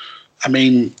that. I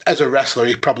mean, as a wrestler,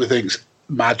 he probably thinks,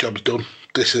 my job's done.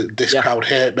 This crowd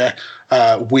hate me.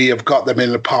 We have got them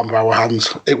in the palm of our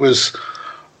hands. It was...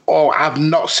 I've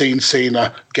not seen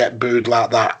Cena get booed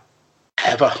like that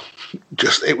ever.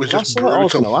 It was just brutal.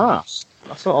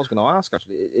 That's what I was going to ask.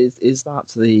 Actually, is that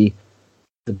the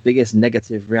biggest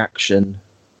negative reaction?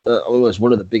 It's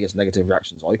one of the biggest negative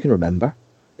reactions I can remember,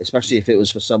 especially if it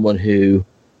was for someone who,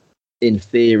 in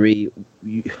theory,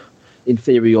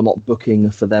 you're not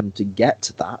booking for them to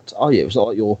get that, are you? It's not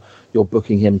like you're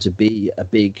booking him to be a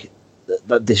big.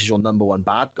 That this is your number one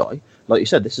bad guy. Like you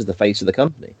said, this is the face of the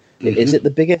company. Mm-hmm. Is it the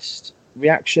biggest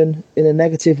reaction in a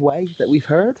negative way that we've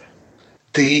heard?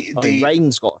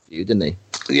 Reigns got a few, didn't he?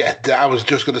 Yeah, I was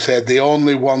just going to say the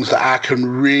only ones that I can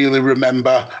really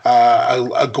remember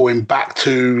are going back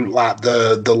to like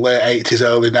the late 80s,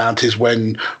 early 90s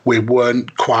when we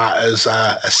weren't quite as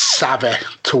savvy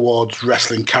towards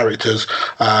wrestling characters.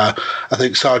 I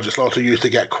think Sergeant Slaughter used to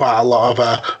get quite a lot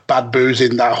of bad boos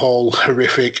in that whole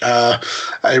horrific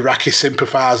Iraqi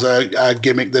sympathizer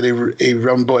gimmick that he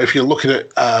run. But if you're looking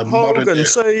at modern day,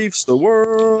 saves the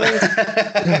world.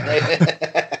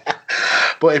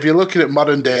 But if you're looking at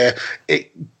modern day,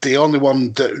 the only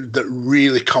one that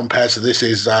really compares to this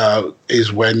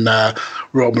is when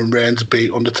Roman Reigns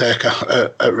beat Undertaker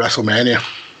at WrestleMania.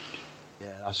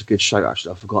 Yeah, that's a good shout.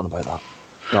 Actually, I've forgotten about that.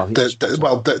 No,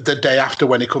 the day after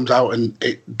when he comes out and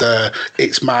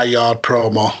it's my yard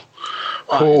promo.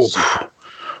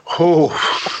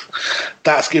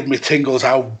 That's giving me tingles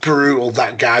how brutal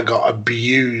that guy got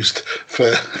abused for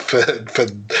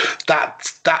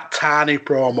that tiny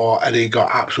promo, and he got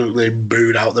absolutely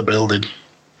booed out the building.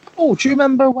 Oh, do you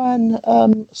remember when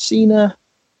Cena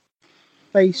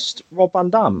faced Rob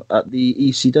Van Dam at the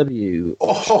ECW?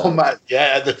 Oh man,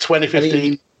 yeah, the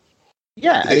 2015.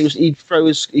 And he'd throw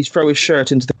his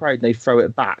shirt into the crowd and they'd throw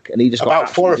it back, and he just about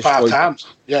 4 or 5 times.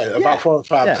 About 4 or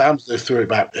 5 times they threw it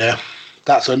back. Yeah.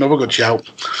 That's another good shout.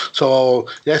 So,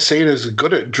 yeah, Cena's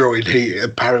good at drawing heat,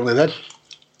 apparently, then.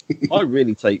 I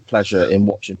really take pleasure in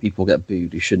watching people get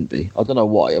booed who shouldn't be. I don't know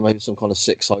why. Maybe some kind of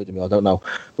sick side of me, I don't know.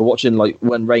 But watching, like,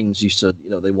 when Reigns used to,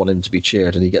 they want him to be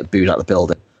cheered and he get booed out the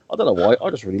building. I don't know why. I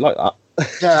just really like that.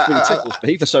 Yeah, it really tickles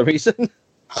me for some reason.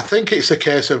 I think it's a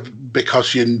case of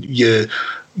because you're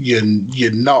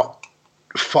not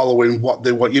following what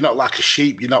they want. You're not like a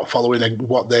sheep. You're not following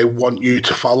what they want you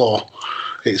to follow.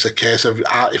 It's a case of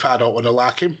if I don't want to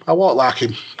like him, I won't like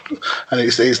him, and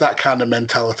it's that kind of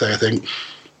mentality, I think.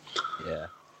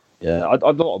 Yeah.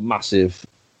 I'm not a massive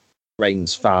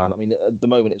Reigns fan. I mean, at the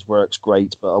moment it works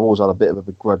great, but I've always had a bit of a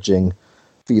begrudging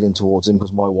feeling towards him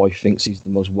because my wife thinks he's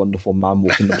the most wonderful man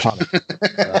walking the planet.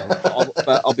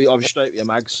 But I'll be straight with you,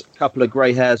 Mags. A couple of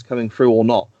grey hairs coming through or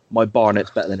not, my Barnett's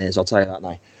better than his. I'll tell you that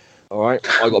now. All right,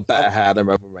 I got better hair than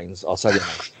Roman Reigns. I'll tell you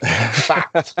now.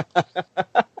 Fact.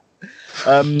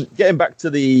 Getting back to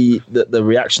the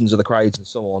reactions of the crowds and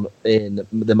so on in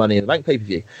the Money in the Bank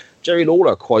pay-per-view, Jerry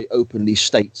Lawler quite openly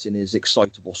states in his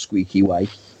excitable, squeaky way,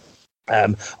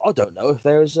 I don't know if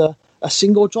there's a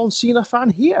single John Cena fan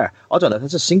here. I don't know if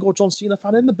there's a single John Cena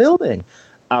fan in the building,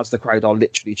 as the crowd are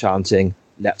literally chanting,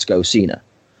 "Let's go Cena."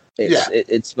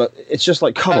 It's just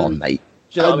like, come on, mate.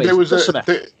 Do you know what I mean?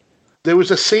 There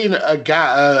was a scene, a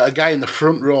guy in the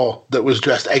front row that was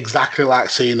dressed exactly like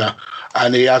Cena,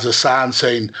 and he has a sign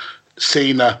saying,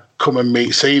 "Cena, come and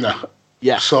meet Cena."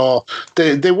 Yeah. So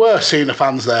there were Cena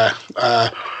fans there.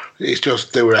 It's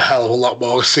just there were a hell of a lot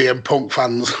more CM Punk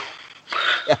fans.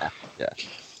 Yeah.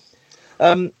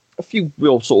 A few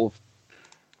real sort of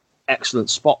excellent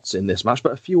spots in this match,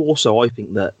 but a few also I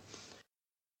think that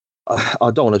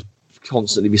I don't want to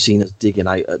constantly be seen as digging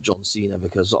out at John Cena,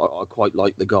 because I quite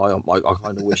like the guy. I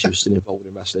kind of wish he was still involved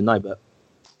in wrestling now, but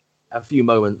a few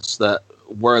moments that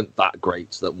weren't that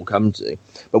great that we'll come to.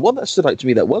 But one that stood out to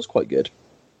me that was quite good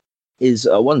is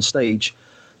one stage,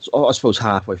 I suppose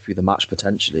halfway through the match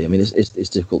potentially. I mean, it's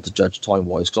difficult to judge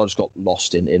time-wise because I just got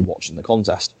lost in watching the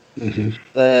contest. Mm-hmm.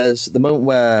 There's the moment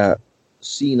where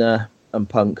Cena and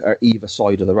Punk are either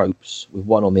side of the ropes, with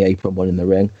one on the apron, one in the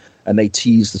ring, and they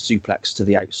tease the suplex to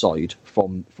the outside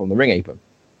from the ring apron.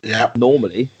 Yeah.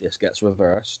 Normally, this gets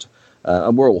reversed,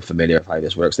 and we're all familiar with how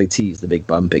this works. They tease the big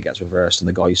bump, it gets reversed, and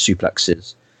the guy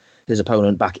suplexes his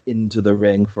opponent back into the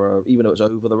ring even though it's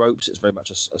over the ropes, it's very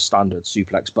much a standard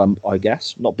suplex bump, I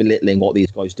guess. Not belittling what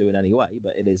these guys do in any way,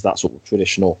 but it is that sort of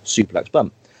traditional suplex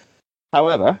bump.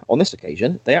 However, on this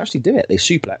occasion, they actually do it. They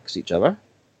suplex each other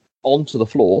onto the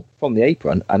floor from the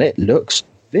apron, and it looks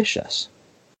vicious.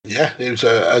 Yeah, it was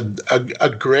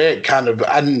a great kind of,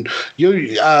 and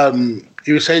you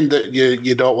were saying that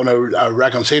you don't want to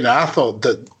rag on Cena. I thought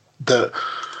that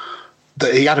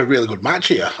he had a really good match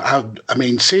here. I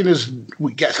mean, Cena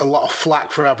gets a lot of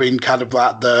flack for having kind of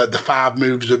like the 5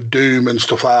 moves of doom and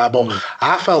stuff like that, but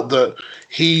I felt that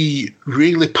he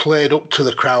really played up to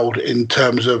the crowd in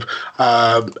terms of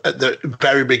at the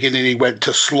very beginning he went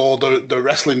to slow the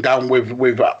wrestling down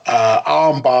with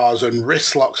arm bars and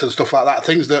wrist locks and stuff like that,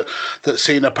 things that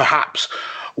Cena perhaps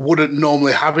wouldn't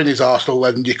normally have in his arsenal,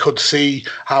 and you could see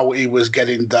how he was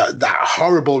getting that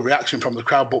horrible reaction from the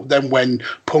crowd. But then when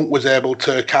Punk was able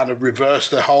to kind of reverse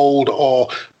the hold or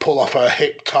pull off a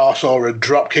hip toss or a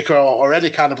drop kick or any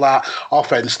kind of like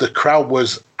offense, the crowd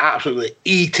was absolutely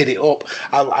eating it up.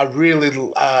 I really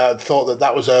thought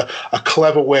that was a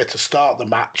clever way to start the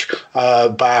match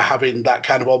by having that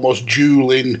kind of almost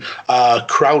dueling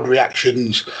crowd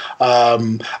reactions.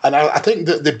 And I think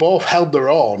that they both held their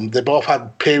own. They both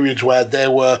had periods where they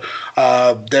were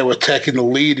taking the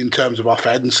lead in terms of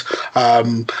offense.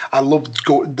 I loved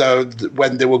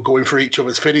when they were going for each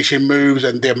other's finishing moves,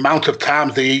 and the amount of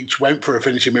times they each went for a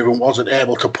finishing move and wasn't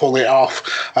able to pull it off.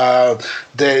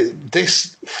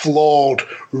 This flowed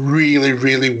really,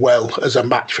 really well as a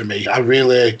match for me. I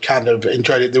really kind of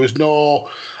enjoyed it. There was no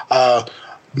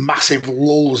massive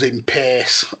lulls in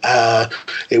pace.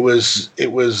 It was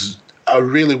a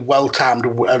really well-timed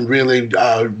and really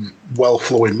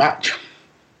well-flowing match.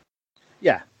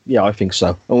 Yeah, I think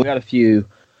so. And we had a few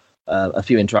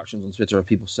interactions on Twitter of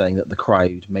people saying that the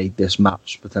crowd made this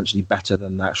match potentially better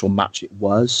than the actual match it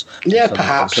was. Yeah,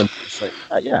 perhaps.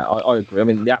 I agree. I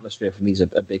mean, the atmosphere for me is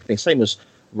a big thing. Same as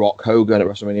Rock Hogan at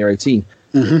WrestleMania 18.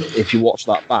 Mm-hmm. If you watch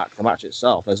that back, the match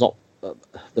itself, there's not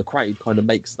the crowd kind of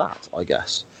makes that, I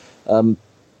guess.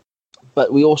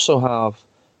 But we also have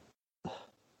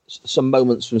some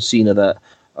moments from Cena that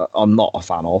I'm not a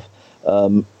fan of.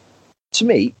 To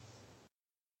me,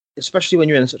 especially when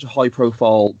you're in such a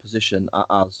high-profile position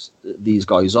as these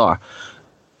guys are,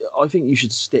 I think you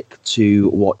should stick to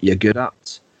what you're good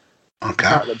at. Okay. The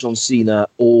fact that John Cena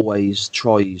always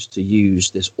tries to use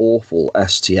this awful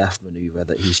STF maneuver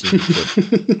that he seems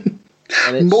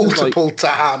to multiple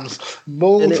times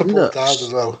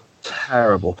as well.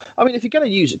 Terrible. I mean, if you're going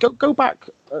to use it, go back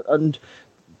and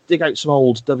dig out some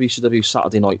old WCW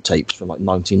Saturday Night tapes from like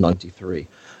 1993.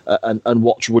 And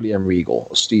watch William Regal,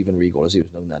 or Steven Regal as he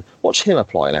was known then. Watch him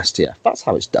apply an STF. That's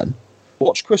how it's done.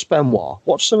 Watch Chris Benoit.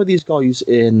 Watch some of these guys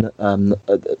in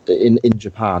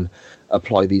Japan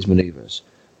apply these maneuvers.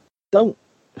 Don't,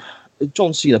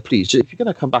 John Cena, please, if you're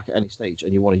going to come back at any stage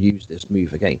and you want to use this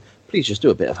move again, please just do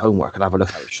a bit of homework and have a look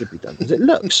how it should be done, because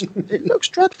it looks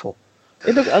dreadful.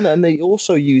 And he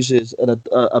also uses an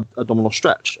abdominal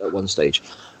stretch at one stage.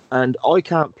 And I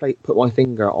can't put my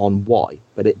finger on why,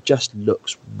 but it just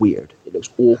looks weird. It looks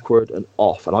awkward and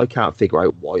off, and I can't figure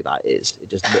out why that is. It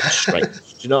just looks strange.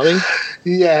 Do you know what I mean?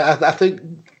 Yeah, I think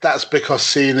that's because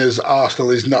Cena's Arsenal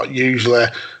is not usually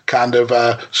kind of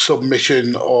a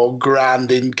submission or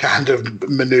grinding kind of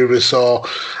manoeuvre. So,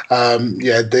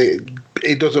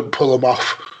 it doesn't pull them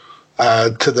off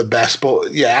to the best.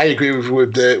 But yeah, I agree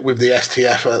with the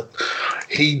STF.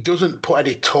 He doesn't put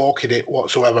any talk in it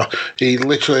whatsoever. He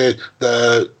literally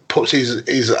puts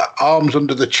his arms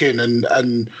under the chin,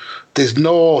 and there's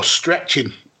no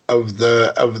stretching of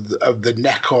the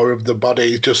neck or of the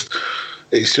body.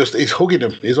 It's just he's hugging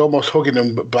him. He's almost hugging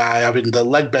him by having the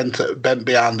leg bent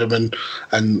behind him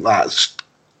and like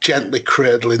gently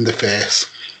cradling the face.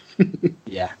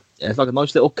 Yeah, it's like a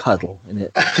nice little cuddle, isn't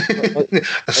it?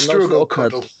 A struggle nice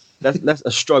cuddle. That's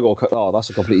a struggle. Oh, that's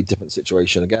a completely different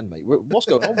situation again, mate. What's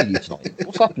going on with you tonight?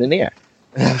 What's happening here?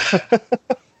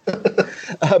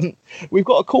 We've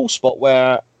got a cool spot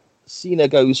where Cena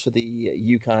goes for the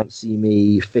 "you can't see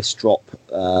me" fist drop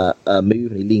move,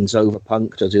 and he leans over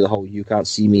Punk to do the whole "you can't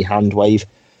see me" hand wave.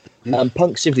 And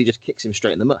Punk simply just kicks him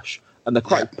straight in the mush, and the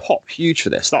crowd pop huge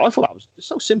for this. Now, I thought that was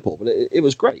so simple, but it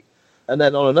was great. And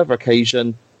then on another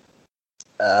occasion,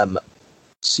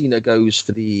 Cena goes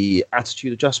for the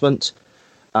attitude adjustment,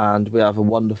 and we have a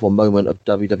wonderful moment of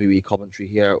WWE commentary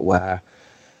here where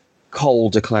Cole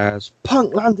declares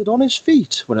Punk landed on his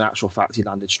feet, when in actual fact he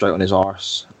landed straight on his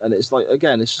arse. And it's like,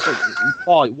 again, it's just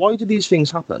like, why do these things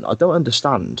happen? I don't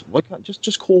understand. Why can't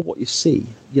just call what you see?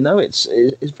 You know, it's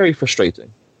very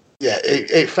frustrating. Yeah,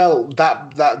 it felt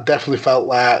that definitely felt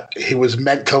like he was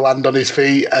meant to land on his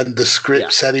feet, and the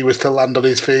script said he was to land on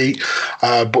his feet,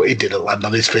 but he didn't land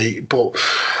on his feet. But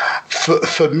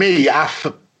for me,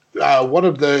 one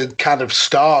of the kind of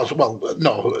stars. Well,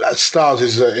 no, stars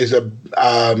is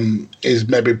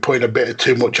maybe putting a bit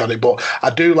too much on it, but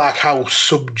I do like how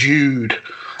subdued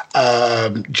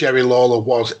Jerry Lawler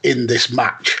was in this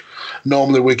match.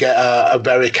 Normally we get a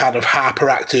very kind of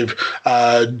hyperactive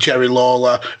Jerry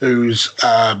Lawler who's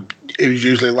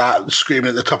usually like screaming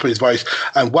at the top of his voice.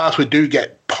 And whilst we do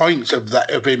get points of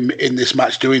him in this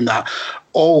match doing that,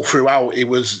 all throughout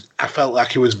I felt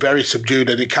like he was very subdued,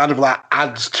 and it kind of like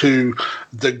adds to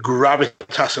the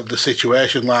gravitas of the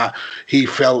situation. Like he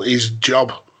felt his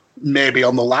job maybe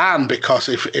on the line, because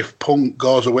if Punk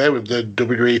goes away with the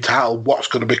WWE title, what's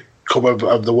going to be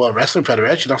of the World Wrestling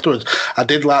Federation afterwards? I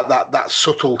did like that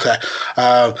subtlety.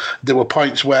 There were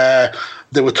points where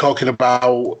they were talking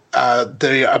about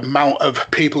the amount of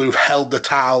people who've held the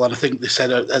title, and I think they said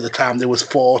at the time there was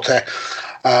 40.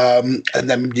 And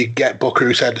then you get Booker,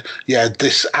 who said,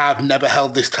 I've never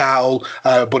held this title,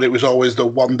 but it was always the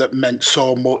one that meant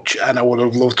so much, and I would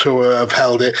have loved to have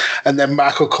held it. And then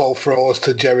Michael Cole throws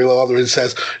to Jerry Lawler and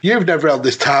says, you've never held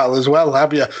this title as well,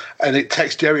 have you? And it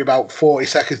takes Jerry about 40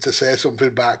 seconds to say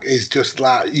something back. It's just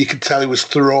like, you could tell he was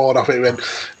thrown off it. He went,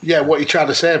 what are you trying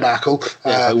to say, Michael?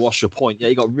 What's your point? Yeah,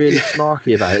 he got really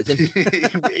snarky about it,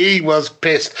 didn't he? He was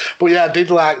pissed. But yeah, I did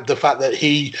like the fact that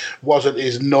he wasn't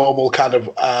his normal kind of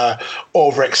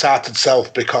overexcited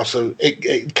self, because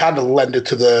it kind of lended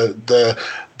to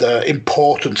the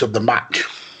importance of the match.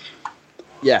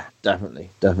 Yeah, definitely.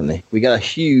 We get a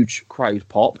huge crowd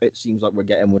pop. It seems like we're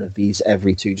getting one of these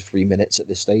every 2 to 3 minutes at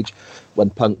this stage, when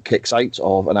Punk kicks out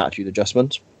of an attitude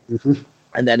adjustment. Mm-hmm.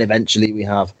 And then eventually we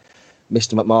have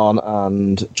Mr. McMahon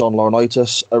and John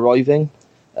Laurinaitis arriving.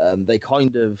 They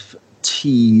kind of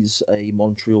tease a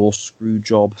Montreal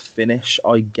Screwjob finish,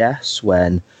 I guess,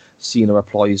 when Cena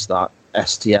applies that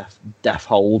STF death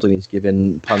hold, and he's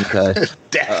giving Punk a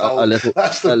little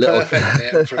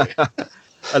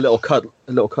a little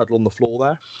cuddle on the floor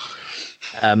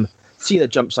there. Cena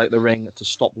jumps out the ring to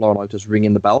stop Laurinaitis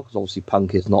ringing the bell, because obviously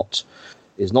Punk is not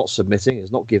submitting,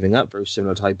 is not giving up, very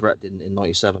similar to how Brett did in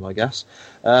 '97, I guess.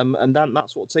 And then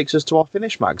that's what takes us to our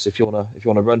finish, Mags. If you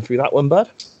wanna run through that one,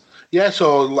 bud. Yeah,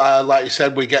 so like you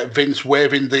said, we get Vince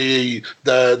waving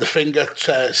the finger,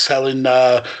 telling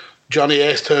Johnny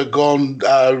Ace to go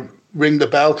and ring the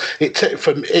bell.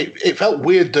 It felt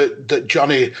weird that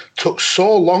Johnny took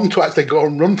so long to actually go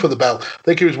and run for the bell. I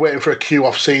think he was waiting for a cue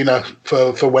off Cena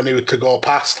for when he was to go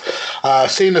past.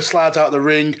 Cena slides out of the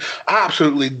ring,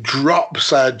 absolutely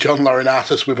drops John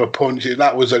Laurinaitis with a punch.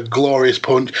 That was a glorious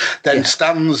punch. Then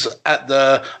stands at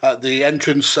the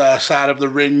entrance side of the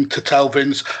ring to tell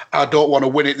Vince, I don't want to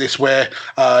win it this way.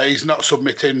 He's not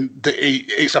submitting.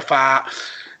 It's a fight.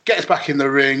 Gets back in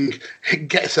the ring,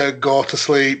 gets a go to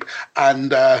sleep, and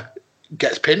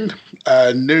gets pinned.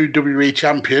 New WWE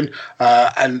champion,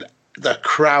 and the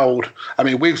crowd. I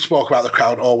mean, we've spoken about the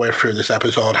crowd all the way through this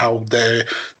episode, how they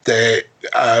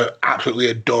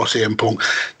absolutely adore CM Punk.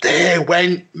 They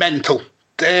went mental.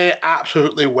 They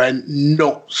absolutely went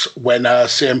nuts when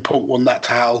CM Punk won that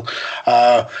title.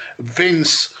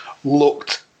 Vince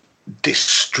looked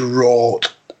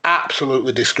distraught,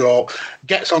 absolutely distraught.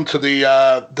 Gets onto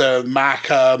the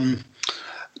mic,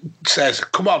 says,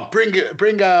 "Come on,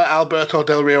 bring Alberto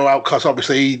Del Rio out," because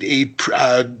obviously he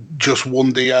just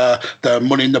won the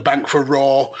Money in the Bank for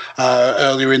Raw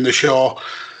earlier in the show.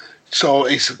 So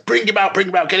he's bring him out,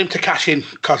 get him to cash in,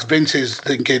 because Vince is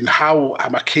thinking, how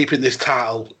am I keeping this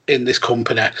title in this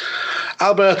company?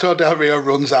 Alberto Del Rio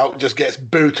runs out, just gets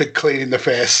booted clean in the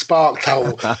face, spark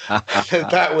towel.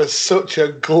 That was such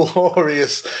a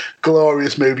glorious,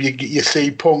 glorious move. You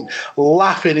see Punk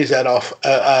laughing his head off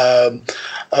at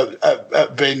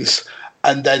Vince,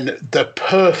 and then the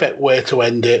perfect way to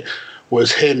end it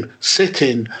was him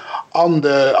sitting on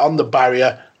the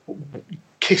barrier,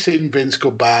 kissing Vince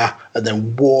goodbye, and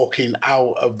then walking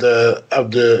out of the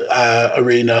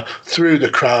arena through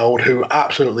the crowd, who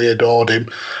absolutely adored him.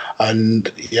 And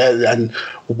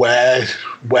where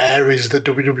is the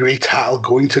WWE title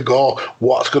going to go?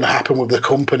 What's going to happen with the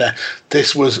company?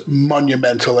 This was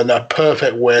monumental and a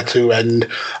perfect way to end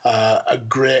a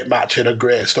great match and a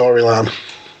great storyline.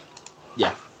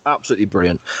 Yeah, absolutely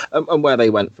brilliant. And where they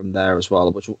went from there as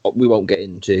well, which we won't get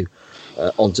into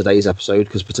on today's episode,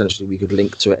 because potentially we could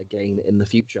link to it again in the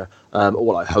future.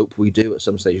 Well, I hope we do at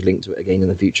some stage link to it again in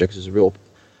the future, because there's a real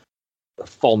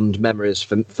fond memories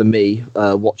for me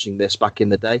watching this back in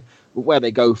the day. But where they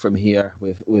go from here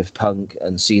with Punk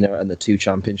and Cena and the 2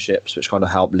 championships, which kind of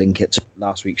helped link it to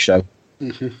last week's show,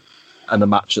 and the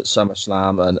match at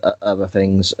SummerSlam and other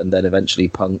things, and then eventually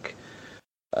Punk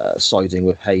siding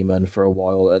with Heyman for a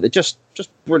while. Just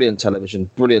brilliant television,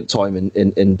 brilliant time in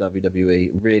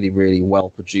WWE. Really, really well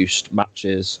produced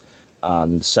matches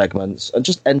and segments, and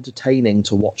just entertaining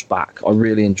to watch back. I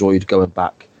really enjoyed going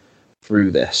back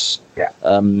through this. So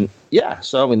I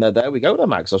mean, there we go then,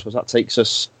 Mags. I suppose that takes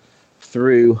us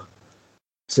through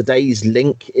today's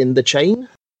link in the chain.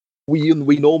 We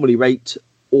normally rate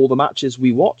all the matches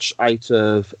we watch out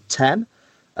of 10.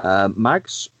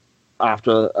 Mags,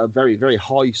 after a very, very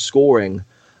high scoring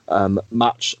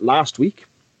match last week,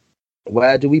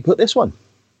 where do we put this one?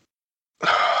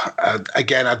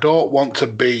 Again, I don't want it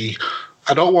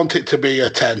to be a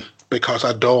 10, because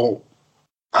I don't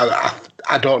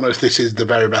know if this is the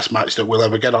very best match that we'll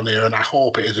ever get on here, and I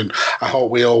hope it isn't. I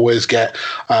hope we always get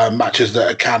matches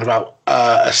that are kind of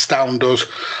astound us.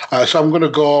 So I'm going to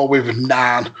go with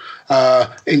 9.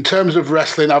 In terms of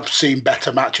wrestling, I've seen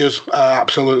better matches,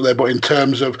 absolutely. But in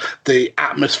terms of the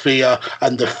atmosphere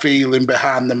and the feeling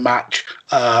behind the match,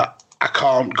 I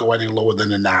can't go any lower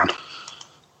than a 9.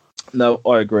 No,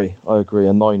 I agree.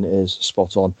 And 9 is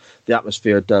spot on. The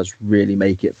atmosphere does really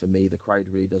make it for me. The crowd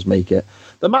really does make it.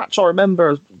 The match, I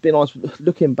remember, being honest,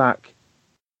 looking back,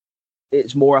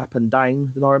 it's more up and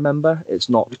down than I remember. It's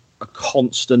not a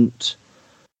constant.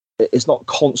 It's not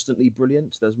constantly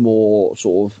brilliant. There's more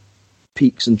sort of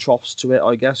peaks and troughs to it,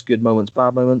 I guess. Good moments,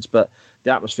 bad moments. But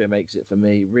the atmosphere makes it for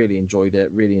me. Really enjoyed it.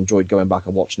 Really enjoyed going back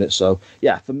and watching it. So,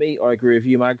 yeah, for me, I agree with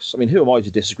you, Mags. I mean, who am I to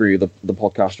disagree with the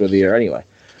podcaster of the year anyway?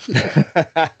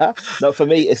 No, for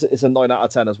me, it's a 9 out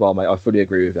of 10 as well, mate. I fully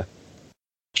agree with you.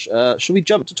 Should we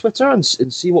jump to Twitter and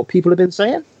see what people have been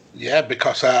saying? Yeah,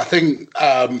 because I think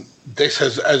this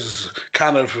has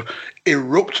kind of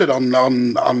erupted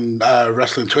on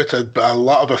wrestling Twitter, but a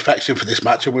lot of affection for this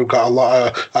match, and we've got a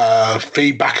lot of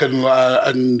feedback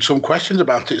and some questions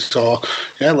about it. So,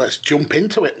 yeah, let's jump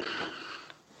into it.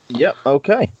 Yep,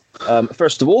 okay.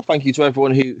 First of all, thank you to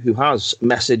everyone who has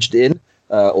messaged in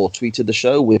or tweeted the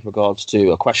show with regards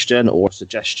to a question or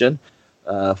suggestion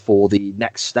for the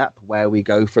next step, where we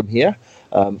go from here.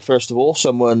 First of all,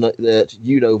 someone that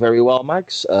you know very well,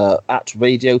 Mags, at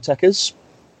Radiotechers.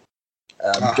 Do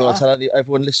you want to tell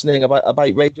everyone listening about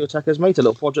Radiotechers, mate? A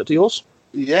little project of yours?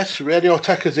 Yes,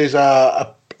 Radiotechers is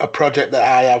a project that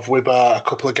I have with a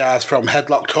couple of guys from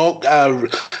Headlock Talk,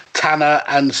 Tanner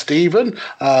and Stephen,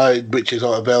 which is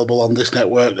available on this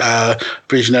network,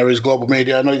 Visionaries Global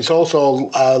Media, and it's also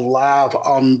live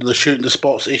on the Shooting the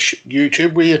Sports-ish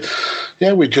YouTube.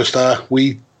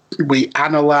 We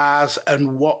analyse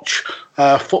and watch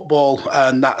football,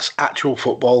 and that's actual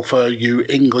football for you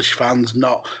English fans,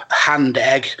 not hand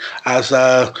egg as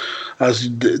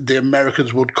the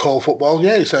Americans would call football.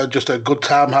 Yeah, it's just a good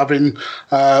time having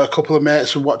a couple of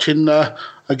mates and watching a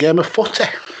game of footy.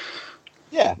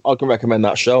 Yeah, I can recommend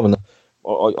that show, and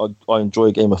I enjoy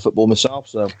a game of football myself,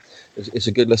 so it's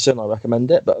a good listen. I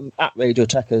recommend it. But at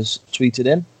Radiotechers tweeted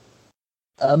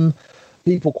in,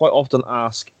 people quite often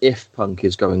ask if Punk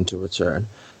is going to return.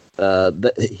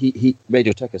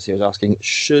 Radiotechers here is asking,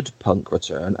 should Punk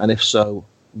return, and if so,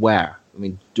 where I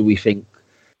mean, do we think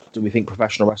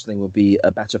professional wrestling would be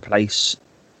a better place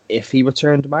if he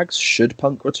returned, Mags? Should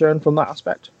Punk return from that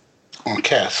aspect?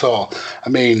 Okay, so, I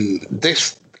mean,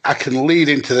 I can lead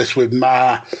into this with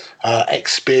my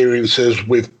experiences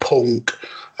with Punk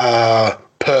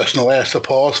personally, I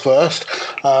suppose, first.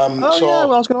 Yeah,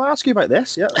 well, I was going to ask you about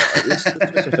this. Yeah,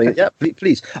 yeah,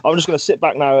 please. I'm just going to sit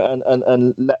back now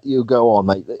and let you go on,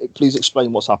 mate. Please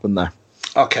explain what's happened there.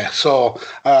 Okay, so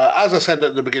as I said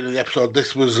at the beginning of the episode,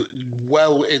 this was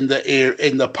well in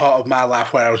the part of my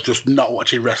life where I was just not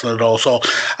watching wrestling at all. So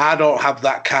I don't have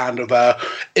that kind of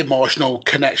emotional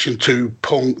connection to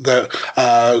Punk that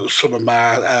some of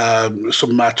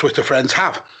my Twitter friends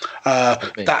have.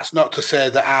 That's not to say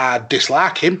that I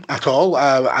dislike him at all.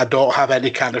 I don't have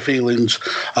any kind of feelings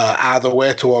either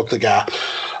way towards the guy,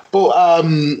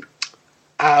 but.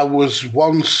 I was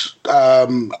once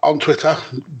on Twitter,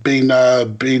 been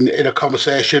in a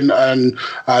conversation, and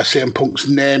CM Punk's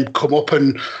name come up,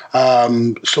 and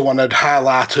someone had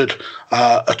highlighted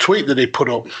a tweet that he put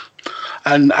up,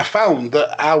 and I found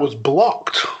that I was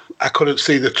blocked. I couldn't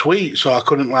see the tweet, so I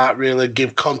couldn't really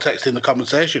give context in the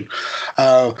conversation.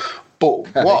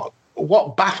 But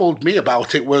what baffled me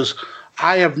about it was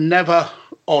I have never,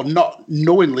 or not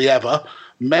knowingly ever,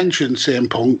 mentioned CM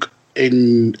Punk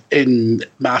in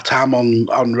my time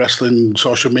on wrestling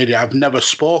social media. I've never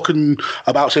spoken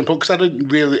about CM Punk because I didn't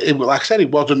really, like I said,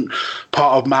 it wasn't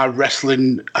part of my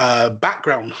wrestling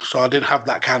background, so I didn't have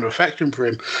that kind of affection for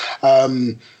him.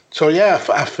 So yeah,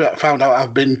 I found out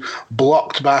I've been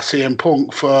blocked by CM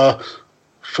Punk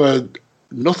for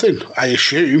nothing, I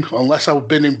assume, unless I've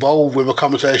been involved with a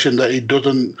conversation that he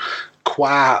doesn't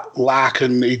quite like,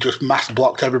 and he just mass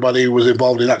blocked everybody who was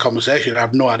involved in that conversation. I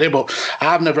have no idea, but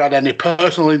I've never had any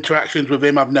personal interactions with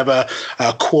him. I've never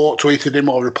quote tweeted him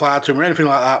or replied to him or anything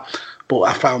like that. But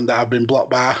I found that I've been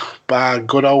blocked by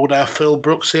good old Phil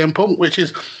Brooks, CM Punk, which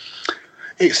is,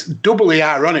 it's doubly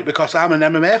ironic because I'm an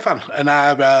MMA fan, and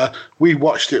we've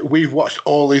watched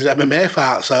all these MMA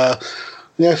fights. So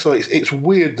it's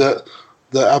weird that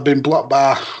I've been blocked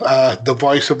by the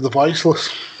voice of the voiceless.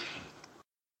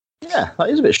 Yeah, that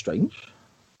is a bit strange.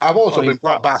 I've also been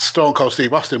blocked by Stone Cold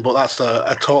Steve Austin, but that's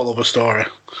a total other story.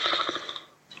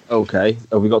 Okay,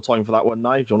 have we got time for that one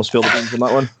now? Do you want to spill the beans on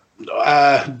that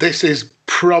one? This is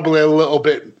probably a little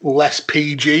bit less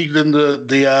PG than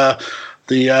the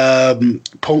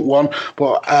Punk one,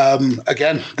 but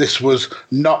again, this was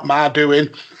not my doing.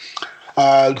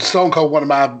 Stone Cold, one of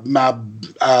my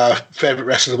favourite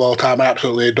wrestlers of all time. I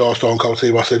absolutely adore Stone Cold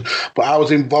Steve Austin. But I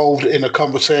was involved in a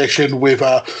conversation with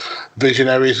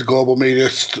Visionaries, global media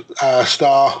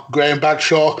star Graham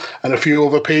Bagshaw, and a few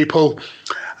other people.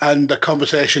 And the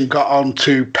conversation got on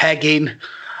to pegging,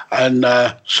 and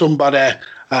somebody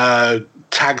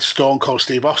tagged Stone Cold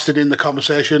Steve Austin in the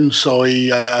conversation. So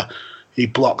he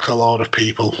blocked a lot of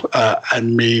people,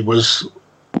 and me was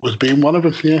being one of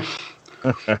them. Yeah.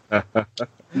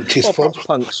 Which is fun.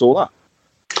 Punk saw that.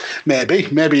 Maybe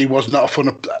he was not a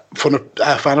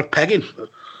fan of pegging.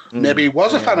 Maybe he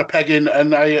was a fan of pegging,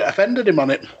 and I offended him on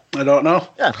it. I don't know.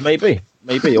 Yeah, maybe,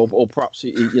 or perhaps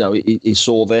he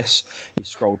saw this. He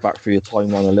scrolled back through your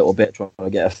timeline a little bit, trying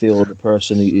to get a feel of the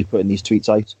person who's putting these tweets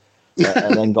out,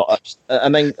 and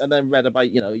then and then read about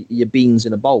your beans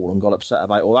in a bowl and got upset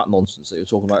about all that nonsense that you were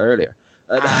talking about earlier.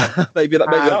 Maybe that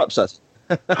upset.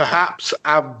 Perhaps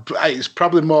it's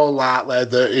probably more likely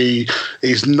that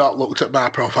he's not looked at my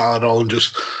profile at all and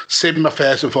just seen in my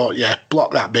face and thought, yeah,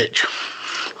 block that bitch.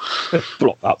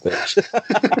 Block that bitch.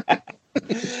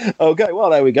 Okay, well,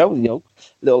 there we go.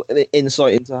 Little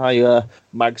insight into how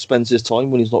Mag spends his time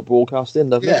when he's not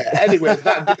broadcasting. Anyway,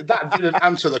 that didn't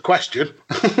answer the question.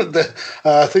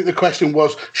 I think the question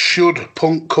was, should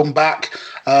Punk come back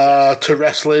to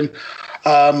wrestling?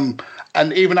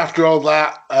 And even after all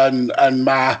that, and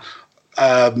my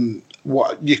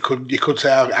what you could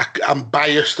say, I'm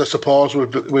biased, I suppose,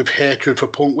 with hatred for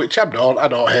Punk, which I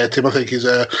don't hate him. I think he's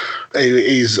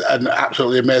an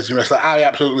absolutely amazing wrestler. I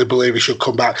absolutely believe he should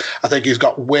come back. I think he's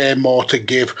got way more to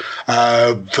give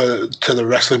to the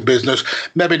wrestling business.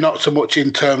 Maybe not so much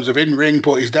in terms of in ring,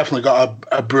 but he's definitely got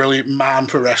a brilliant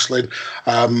mind for wrestling.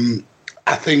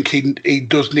 I think he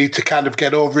does need to kind of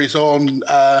get over his own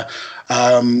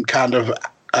kind of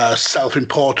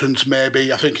self-importance,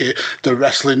 maybe. I think the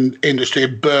wrestling industry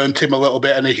burnt him a little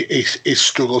bit, and he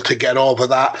struggled to get over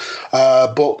that.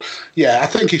 But yeah, I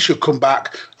think he should come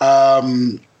back.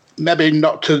 Maybe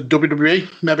not to WWE,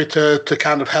 maybe to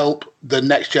kind of help the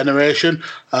next generation.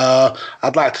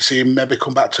 I'd like to see him maybe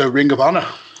come back to Ring of Honor.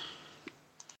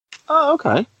 Oh,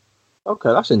 okay,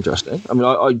 that's interesting. I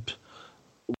mean,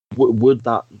 would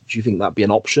that? Do you think that'd be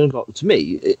an option? To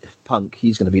me, Punk,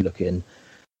 he's going to be looking.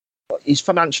 He's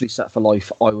financially set for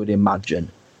life, I would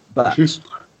imagine. But at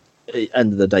the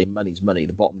end of the day, money's money.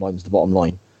 The bottom line's the bottom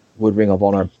line. Would Ring of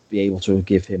Honor be able to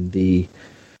give him the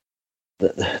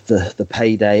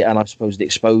payday and I suppose the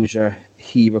exposure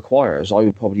he requires? I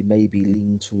would probably maybe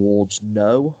lean towards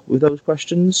no with those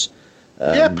questions.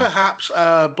 Yeah, perhaps.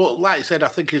 But like I said, I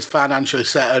think he's financially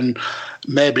set, and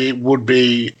maybe it would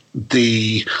be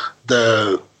the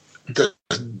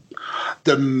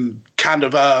kind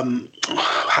of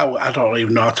how, I don't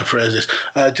even know how to phrase this.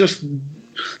 Just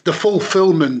the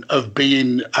fulfillment of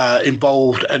being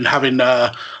involved and having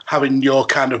your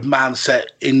kind of mindset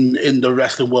in the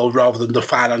wrestling world rather than the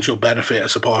financial benefit, I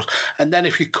suppose. And then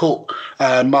if you cut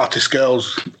Marty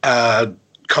Scurll's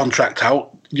contract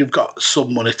out, you've got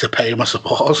some money to pay him, I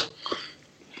suppose.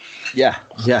 Yeah,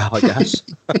 I guess.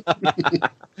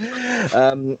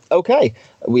 Okay,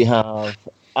 we have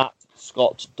at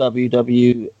Scott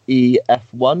WWEF1,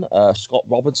 Scott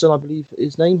Robinson, I believe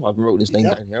his name. I haven't written his name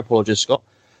down here. Apologies, Scott.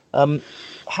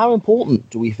 How important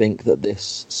do we think that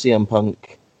this CM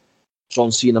Punk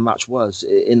John Cena match was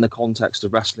in the context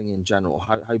of wrestling in general?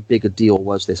 How big a deal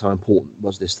was this? How important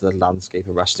was this to the landscape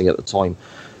of wrestling at the time?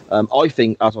 I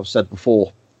think, as I've said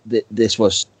before, this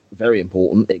was very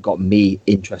important. It got me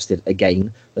interested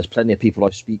again. There's plenty of people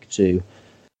I speak to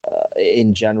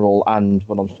in general, and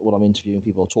when I'm interviewing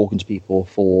people or talking to people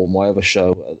for my other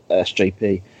show at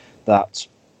SJP, that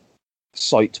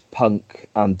cite Punk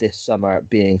and this summer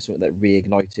being something that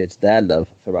reignited their love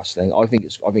for wrestling. I think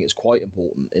it's quite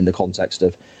important in the context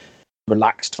of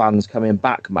relaxed fans coming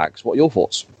back. Max, what are your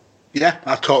thoughts? Yeah,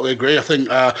 I totally agree. I think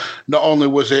not only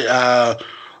was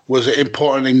it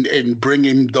important in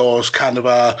bringing those kind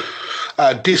of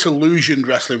disillusioned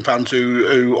wrestling fans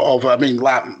who I mean,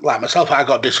 like myself, I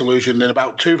got disillusioned in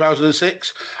about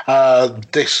 2006.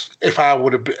 If I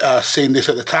would have seen this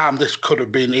at the time, this could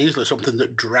have been easily something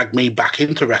that dragged me back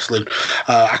into wrestling.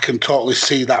 I can totally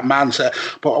see that mindset.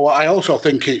 But what I also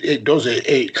think it does,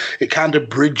 it kind of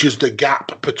bridges the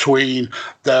gap between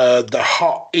the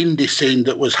hot indie scene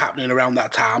that was happening around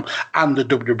that time and the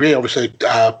WWE. Obviously,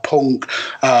 Punk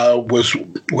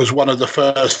was one of the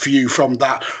first few from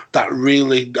that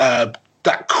really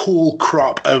that cool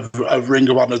crop of Ring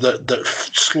of Honor that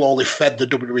slowly fed the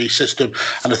WWE system,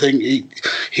 and I think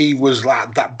he was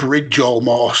like that bridge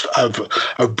almost of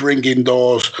bringing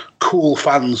those cool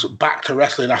fans back to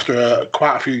wrestling after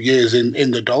quite a few years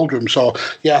in the doldrums. So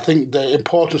yeah, I think the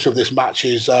importance of this match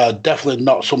is definitely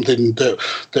not something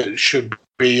that should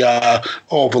be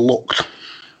overlooked.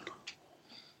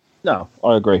 No,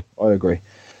 I agree.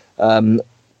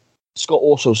 Scott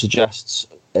also suggests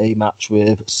a match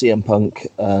with CM Punk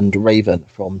and Raven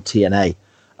from TNA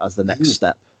as the next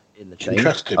step in the chain.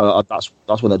 Interesting. That's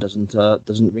one that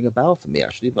doesn't ring a bell for me,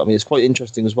 actually. But I mean, it's quite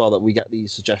interesting as well that we get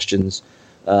these suggestions,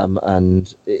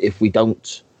 and if we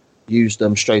don't use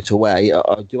them straight away,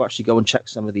 I do actually go and check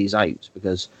some of these out,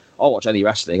 because I watch any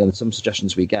wrestling, and some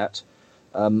suggestions we get,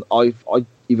 I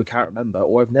either can't remember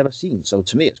or I've never seen. So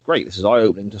to me, it's great. This is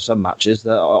eye-opening to some matches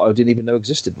that I didn't even know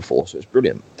existed before. So it's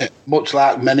brilliant. Much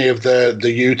like many of the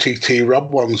UTT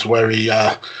Rob ones, where he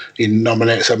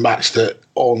nominates a match that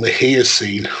only he has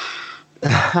seen.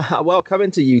 Well,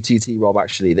 coming to UTT Rob,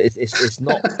 actually, it's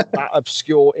not that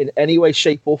obscure in any way,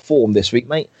 shape, or form this week,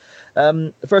 mate.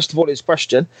 First of all, it's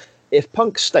question: if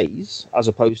Punk stays as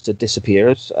opposed to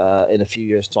disappears in a few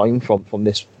years' time from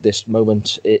this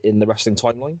moment in the wrestling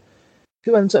timeline,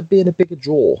 who ends up being a bigger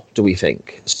draw, do we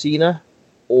think? Cena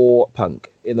or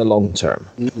Punk in the long term?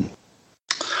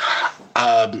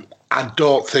 I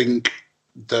don't think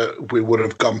that we would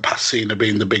have gone past Cena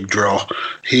being the big draw.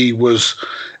 He was,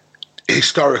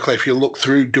 historically, if you look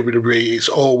through WWE, it's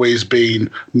always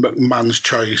been McMahon's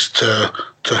choice to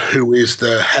who is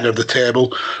the head of the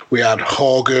table. We had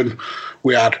Hogan.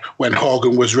 We had, when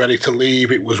Hogan was ready to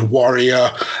leave, it was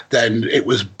Warrior. Then it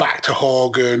was back to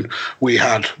Hogan. We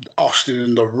had Austin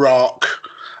and The Rock.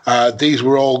 These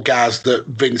were all guys that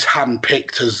Vince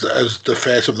handpicked as the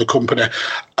face of the company.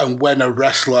 And when a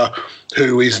wrestler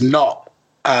who is not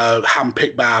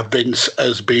handpicked by Vince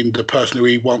as being the person who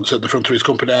he wants at the front of his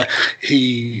company,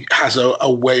 he has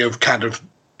a way of kind of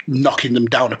knocking them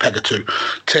down a peg or two.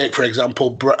 Take, for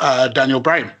example, Daniel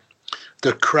Bryan.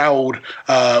 The crowd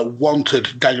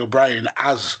wanted Daniel Bryan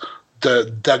as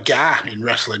the guy in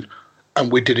wrestling,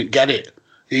 and we didn't get it.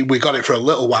 We got it for a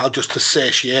little while just to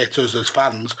satiate us as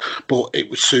fans, but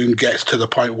it soon gets to the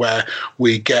point where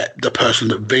we get the person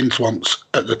that Vince wants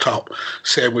at the top.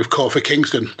 Same with Kofi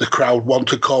Kingston. The crowd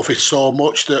wanted Kofi so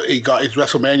much that he got his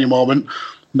WrestleMania moment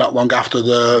not long after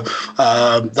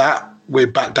that. we're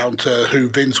back down to who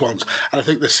Vince wants. And I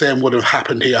think the same would have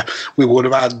happened here. We would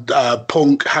have had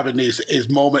Punk having his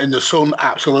moment in the sun,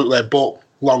 absolutely, but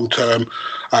long term,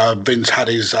 Vince had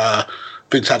his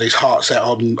heart set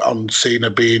on Cena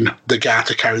being the guy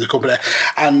to carry the company.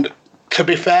 And to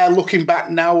be fair, looking back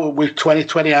now with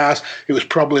 2020 hours, it was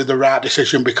probably the right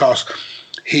decision because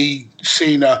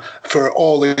Cena, for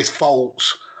all his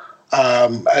faults,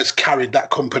 has carried that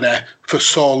company for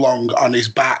so long on his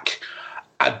back.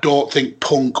 I don't think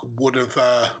Punk would have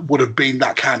been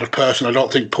that kind of person. I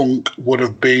don't think Punk would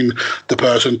have been the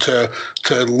person to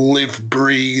live,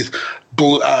 breathe,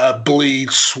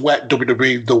 bleed, sweat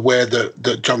WWE the way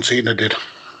that John Cena did.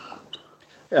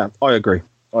 Yeah, I agree.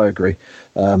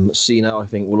 Cena, I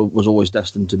think, was always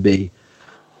destined to be,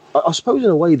 I suppose, in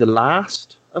a way, the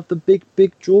last of the big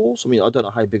draws. I mean, I don't know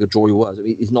how big a draw he was. I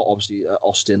mean, he's not obviously at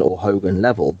Austin or Hogan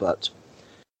level, but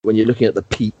when you're looking at the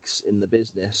peaks in the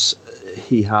business,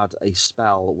 he had a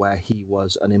spell where he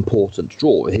was an important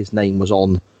draw. His name was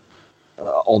on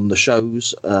the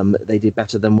shows. They did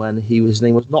better than when his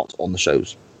name was not on the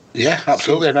shows. Yeah,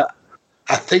 absolutely. And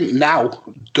I think now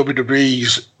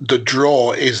WWE's the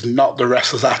draw is not the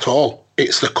wrestlers at all.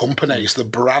 It's the company. It's the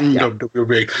brand of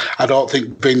WWE. I don't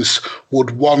think Vince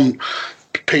would want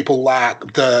people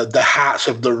like the Harts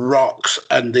of the Rocks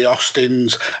and the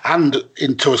Austins, and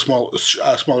into a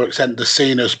smaller extent the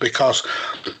Cenas, because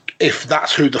if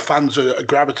that's who the fans are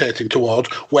gravitating toward,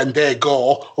 when they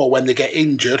go or when they get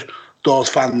injured, those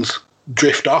fans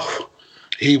drift off.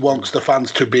 He wants the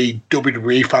fans to be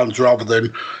WWE fans rather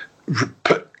than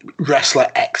wrestler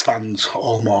X fans,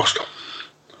 almost.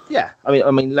 Yeah, I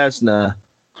mean Lesnar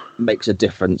makes a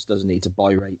difference, doesn't he, to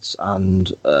buy rates and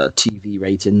TV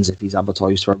ratings if he's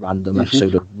advertised for a random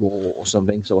episode of Raw or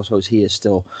something. So I suppose he is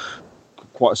still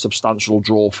quite a substantial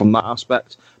draw from that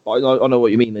aspect. But I know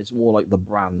what you mean. It's more like the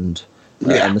brand.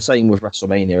 And the same with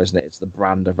WrestleMania, isn't it? It's the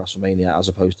brand of WrestleMania as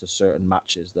opposed to certain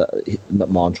matches that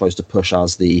McMahon tries to push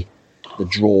as the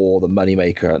draw, the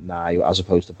moneymaker now, as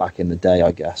opposed to back in the day,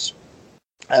 I guess.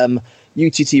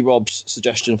 UTT Rob's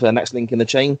suggestion for the next link in the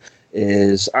chain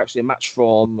is actually a match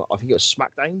from, I think it was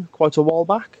SmackDown quite a while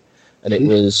back, and it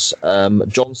was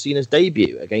John Cena's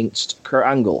debut against Kurt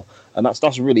Angle, and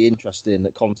that's a really interesting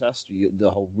contest.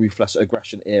 The whole ruthless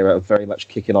aggression era very much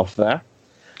kicking off there.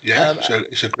 Yeah,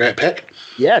 it's a great pick.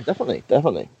 Yeah, definitely.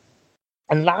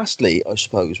 And lastly, I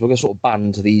suppose we're going to sort of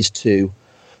band these two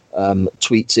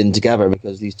tweets in together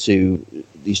because these two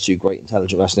great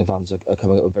intelligent wrestling fans are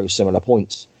coming up with very similar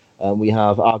points. We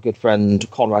have our good friend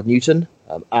Conrad Newton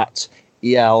at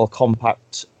EL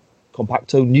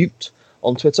Compacto Newt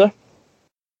on Twitter,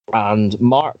 and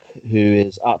Mark, who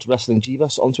is at Wrestling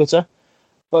Jeebus on Twitter.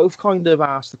 Both kind of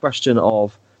asked the question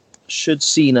of should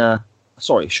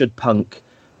Punk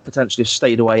potentially have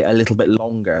stayed away a little bit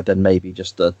longer than maybe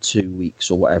just the 2 weeks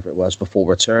or whatever it was before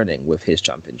returning with his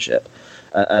championship,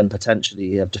 and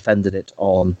potentially have defended it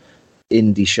on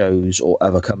indie shows or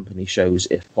other company shows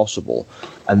if possible,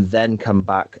 and then come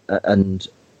back and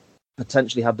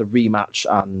potentially have the rematch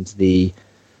and the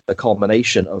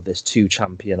culmination of this two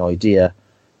champion idea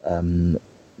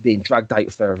being dragged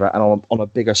out further and on a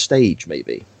bigger stage,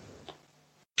 maybe.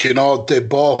 You know, they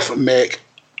both make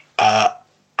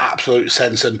absolute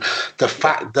sense, and the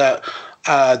fact that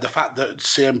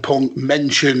CM Punk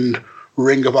mentioned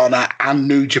Ring of Honor and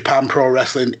New Japan Pro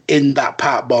Wrestling in that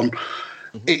part bomb,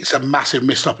 it's a massive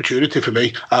missed opportunity for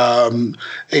me.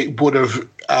 It would have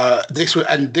this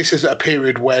is a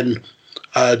period when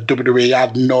WWE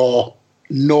had no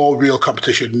real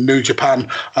competition. New Japan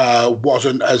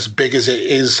wasn't as big as it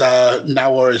is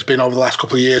now, or has been over the last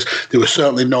couple of years. There was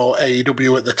certainly no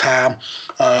AEW at the time.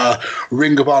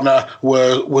 Ring of Honor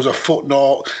was a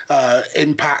footnote.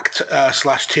 Impact /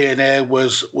 TNA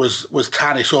was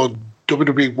tiny. So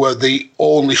WWE were the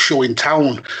only show in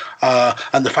town,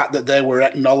 and the fact that they were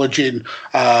acknowledging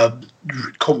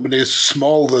companies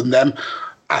smaller than them,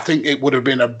 I think it would have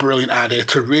been a brilliant idea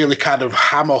to really kind of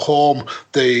hammer home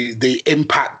the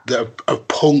impact of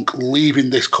Punk leaving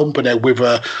this company with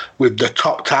the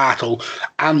top title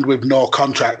and with no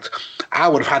contract. I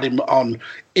would have had him on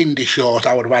indie shows.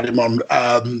 I would have had him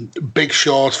on big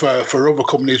shows for other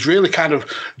companies. Really kind of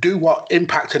do what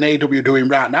Impact and AEW are doing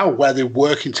right now, where they're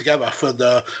working together for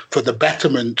the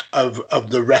betterment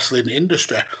of the wrestling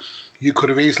industry. You could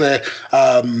have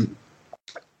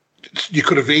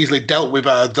easily dealt with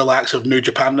the likes of New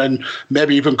Japan and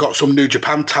maybe even got some New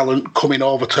Japan talent coming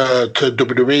over to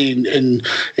WWE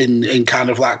in kind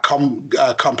of like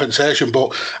compensation.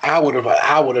 But I would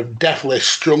have definitely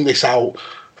strung this out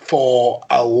for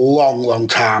a long, long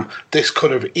time. This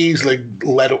could have easily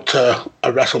led up to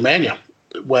a WrestleMania.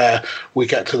 where we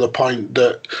get to the point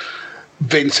that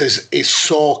Vince is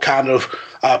so kind of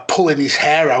pulling his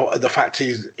hair out at the fact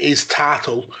his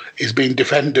title is being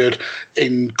defended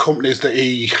in companies that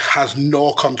he has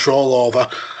no control over.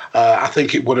 I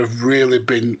think it would have really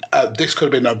been, this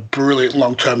could have been a brilliant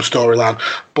long-term storyline,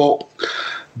 but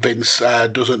Vince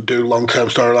doesn't do long-term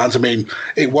storylines. I mean,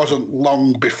 it wasn't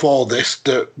long before this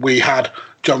that we had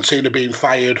John Cena being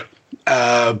fired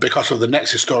because of the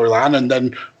Nexus storyline, and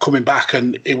then coming back,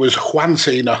 and it was Juan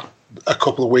Cena a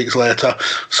couple of weeks later.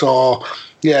 So,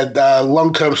 yeah, the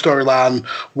long-term storyline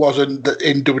wasn't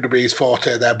in WWE's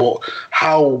forte there, but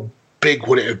how big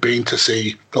would it have been to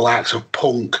see the likes of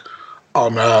Punk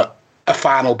on a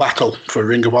final battle for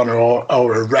Ring of Honor or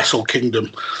a Wrestle Kingdom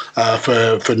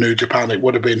for New Japan? It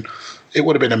would have been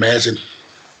amazing.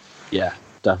 Yeah,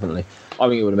 definitely. I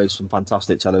think it would have made some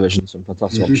fantastic television, some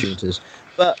fantastic opportunities.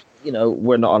 But, you know,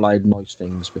 we're not allowed nice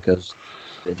things because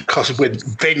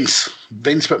with Vince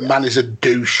McMahon is a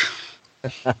douche.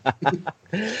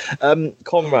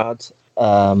 Conrad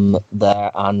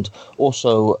there, and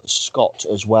also Scott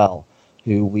as well,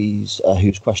 whose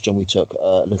question we took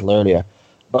a little earlier,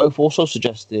 both also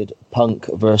suggested Punk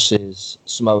versus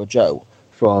Samoa Joe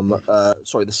from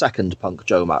the second Punk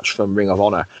Joe match from Ring of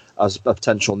Honor as a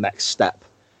potential next step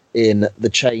in the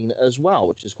chain as well,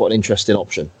 which is quite an interesting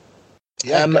option.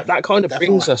 Yeah, that kind of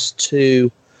brings us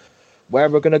to where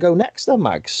we're going to go next, then,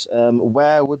 Mags.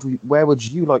 Where would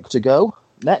you like to go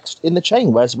next in the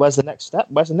chain? Where's the next step?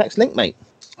 Where's the next link, mate?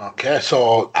 Okay,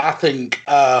 so I think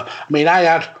I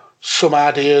had some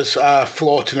ideas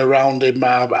floating around in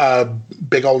my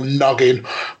big old noggin,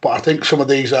 but I think some of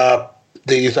these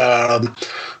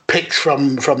picks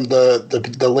from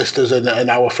the listeners and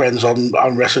our friends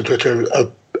on Wrestling Twitter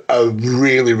are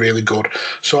really, really good.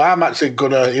 So I'm actually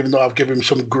gonna, even though I've given him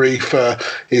some grief for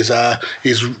his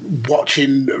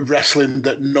watching wrestling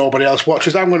that nobody else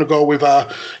watches, I'm gonna go with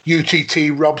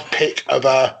UTT Rob's pick of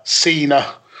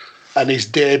Cena and his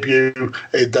debut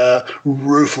in the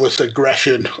ruthless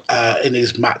aggression in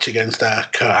his match against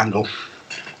Kurt Angle.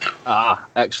 Ah,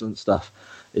 excellent stuff.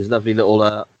 His lovely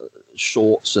little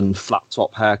shorts and flat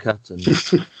top haircut and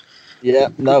yeah,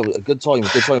 no, a good time.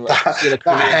 That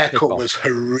haircut was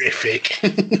horrific.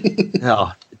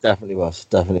 Yeah, it definitely was.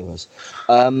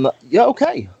 Yeah,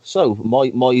 okay. So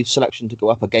my selection to go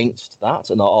up against that,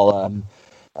 and I'll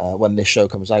when this show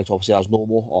comes out, obviously as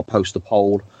normal, I'll post a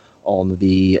poll on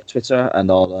the Twitter and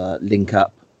I'll link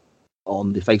up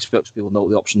on the Facebook so people know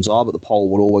what the options are. But the poll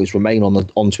will always remain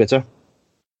on Twitter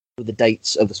with the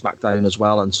dates of the SmackDown as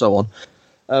well and so on.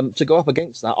 To go up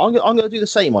against that, I'm going to do the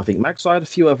same, I think, Max. I had a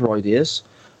few other ideas,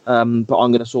 but I'm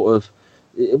going to sort of...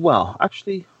 Well,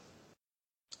 actually...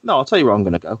 No, I'll tell you where I'm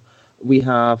going to go. We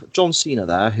have John Cena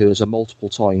there, who is a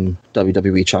multiple-time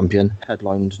WWE champion,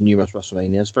 headlined numerous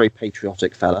WrestleManias, very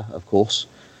patriotic fella, of course.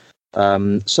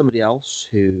 Somebody else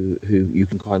who you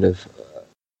can kind of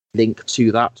link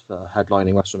to that for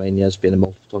headlining WrestleManias, being a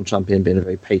multiple-time champion, being a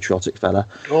very patriotic fella.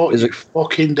 Don't you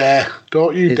fucking dare.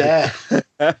 Don't you dare.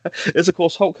 Is, of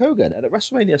course, Hulk Hogan. And at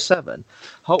WrestleMania 7,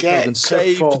 Hulk Hogan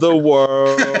saved the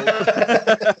world.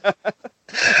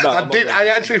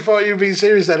 I actually thought you were being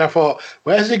serious then. I thought,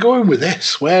 where's he going with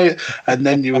this? Where? And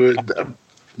then you were...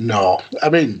 No. I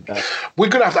mean,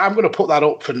 I'm going to put that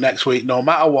up for next week. No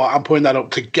matter what, I'm putting that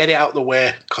up to get it out of the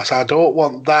way because I don't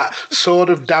want that sword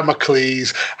of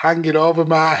Damocles hanging over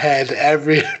my head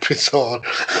every episode.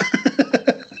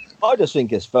 I just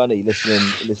think it's funny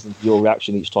listening to your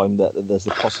reaction each time that there's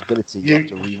the possibility you have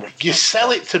to rewatch. You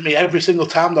sell it to me every single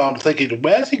time though. I'm thinking,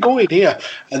 where's he going here?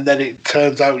 And then it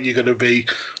turns out you're going to be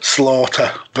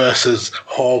Slaughter versus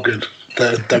Hogan,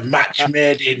 the match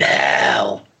made in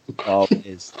hell. Oh, it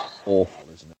is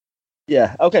awful, isn't it?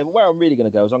 Yeah. Okay. Well, where I'm really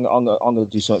going to go is I'm going to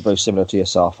do something very similar to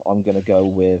yourself. I'm going to go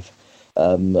with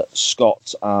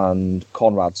Scott and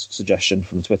Conrad's suggestion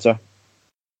from Twitter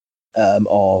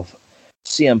of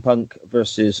CM Punk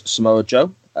versus Samoa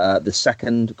Joe, the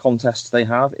second contest they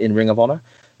have in Ring of Honor.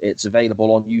 It's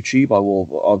available on YouTube.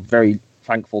 I'm very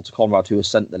thankful to Conrad who has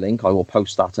sent the link. I will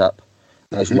post that up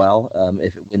as well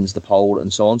if it wins the poll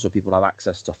and so on, so people have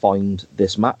access to find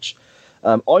this match.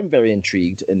 I'm very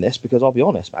intrigued in this because I'll be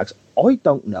honest, Max, I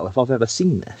don't know if I've ever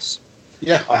seen this.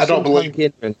 Yeah, I don't believe.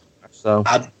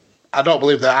 I don't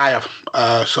believe that I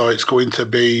have. So it's going to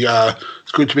be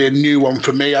a new one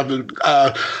for me.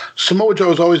 Samoa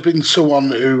Joe's always been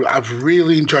someone who I've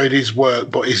really enjoyed his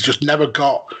work, but he's just never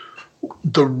got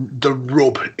the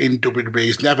rub in WWE.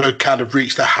 He's never kind of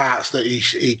reached the heights that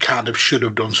he kind of should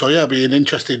have done. So yeah, it'll be an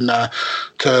interesting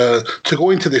to go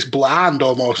into this blind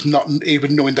almost, not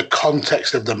even knowing the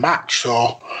context of the match.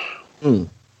 So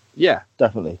Yeah,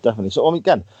 definitely. So,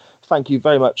 again, thank you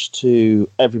very much to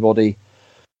everybody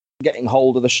getting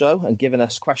hold of the show and giving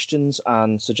us questions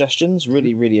and suggestions.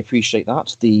 Really, really appreciate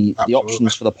that. The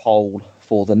options for the poll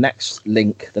for the next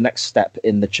link, the next step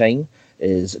in the chain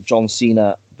is John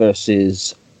Cena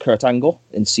versus Kurt Angle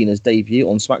in Cena's debut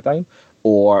on SmackDown,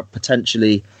 or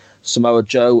potentially Samoa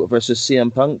Joe versus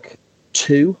CM Punk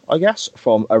 2, I guess,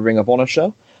 from a Ring of Honor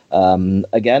show.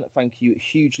 Again, thank you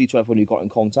hugely to everyone who got in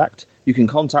contact. You can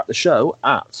contact the show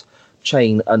at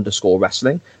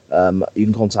chain_wrestling. You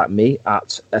can contact me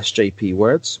at SJP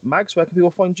Words. Mags, where can people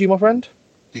find you, my friend?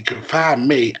 You can find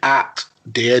me at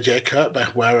DJ Kirkby,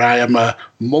 where I am a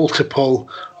multiple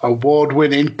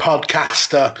award-winning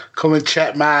podcaster. Come and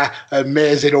check my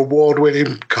amazing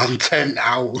award-winning content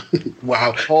out.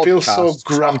 Wow, Podcast feels so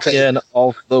grotty. Champion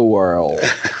of the world.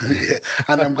 Yeah.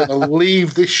 And I'm going to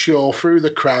leave this show through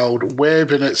the crowd,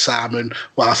 waving at Simon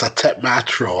whilst I take my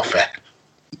trophy.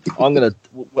 I'm going to,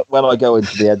 when I go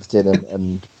into the editing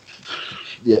and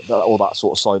all that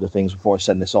sort of side of things before I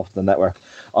send this off to the network,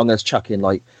 I'm going to chuck in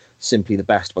like Simply the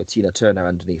Best by Tina Turner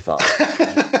underneath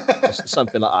that.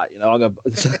 Something like that, you know. I'm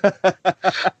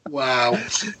gonna... Wow.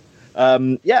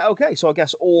 Okay, so I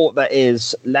guess all that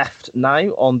is left now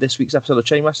on this week's episode of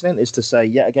Chain Wrestling is to say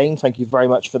yet again, thank you very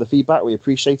much for the feedback. We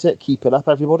appreciate it. Keep it up,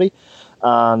 everybody.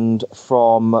 And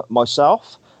from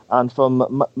myself and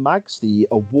from Mags, the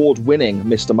award-winning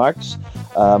Mr. Mags,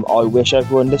 I wish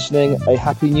everyone listening a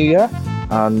happy new year,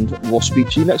 and we'll speak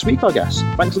to you next week, I guess.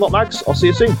 Thanks a lot, Mags. I'll see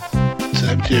you soon.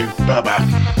 Same to you.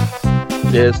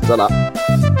 Bye-bye. Cheers. Ta-da.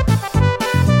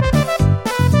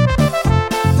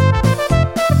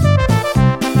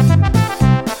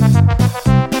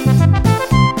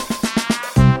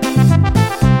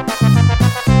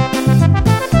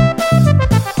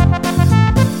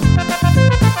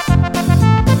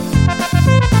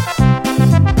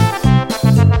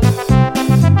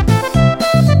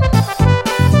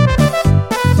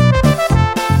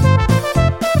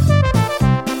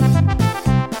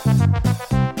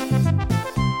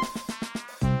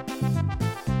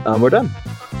 And we're done.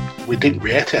 We didn't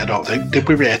rate it, I don't think. Did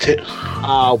we rate it?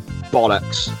 Oh,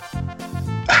 bollocks.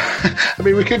 I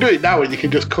mean, we can do it now and you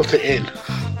can just cut it in.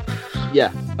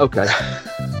 Yeah, okay.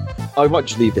 I might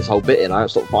just leave this whole bit in. I haven't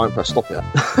stopped press stop yet.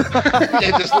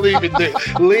 Yeah, just leaving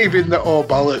the oh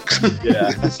bollocks.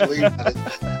 Yeah. Just leave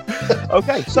it.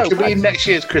 Okay, so... It could be in next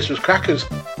year's Christmas crackers.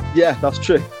 Yeah, that's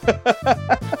true.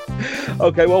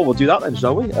 Okay, well, we'll do that then,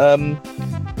 shall we?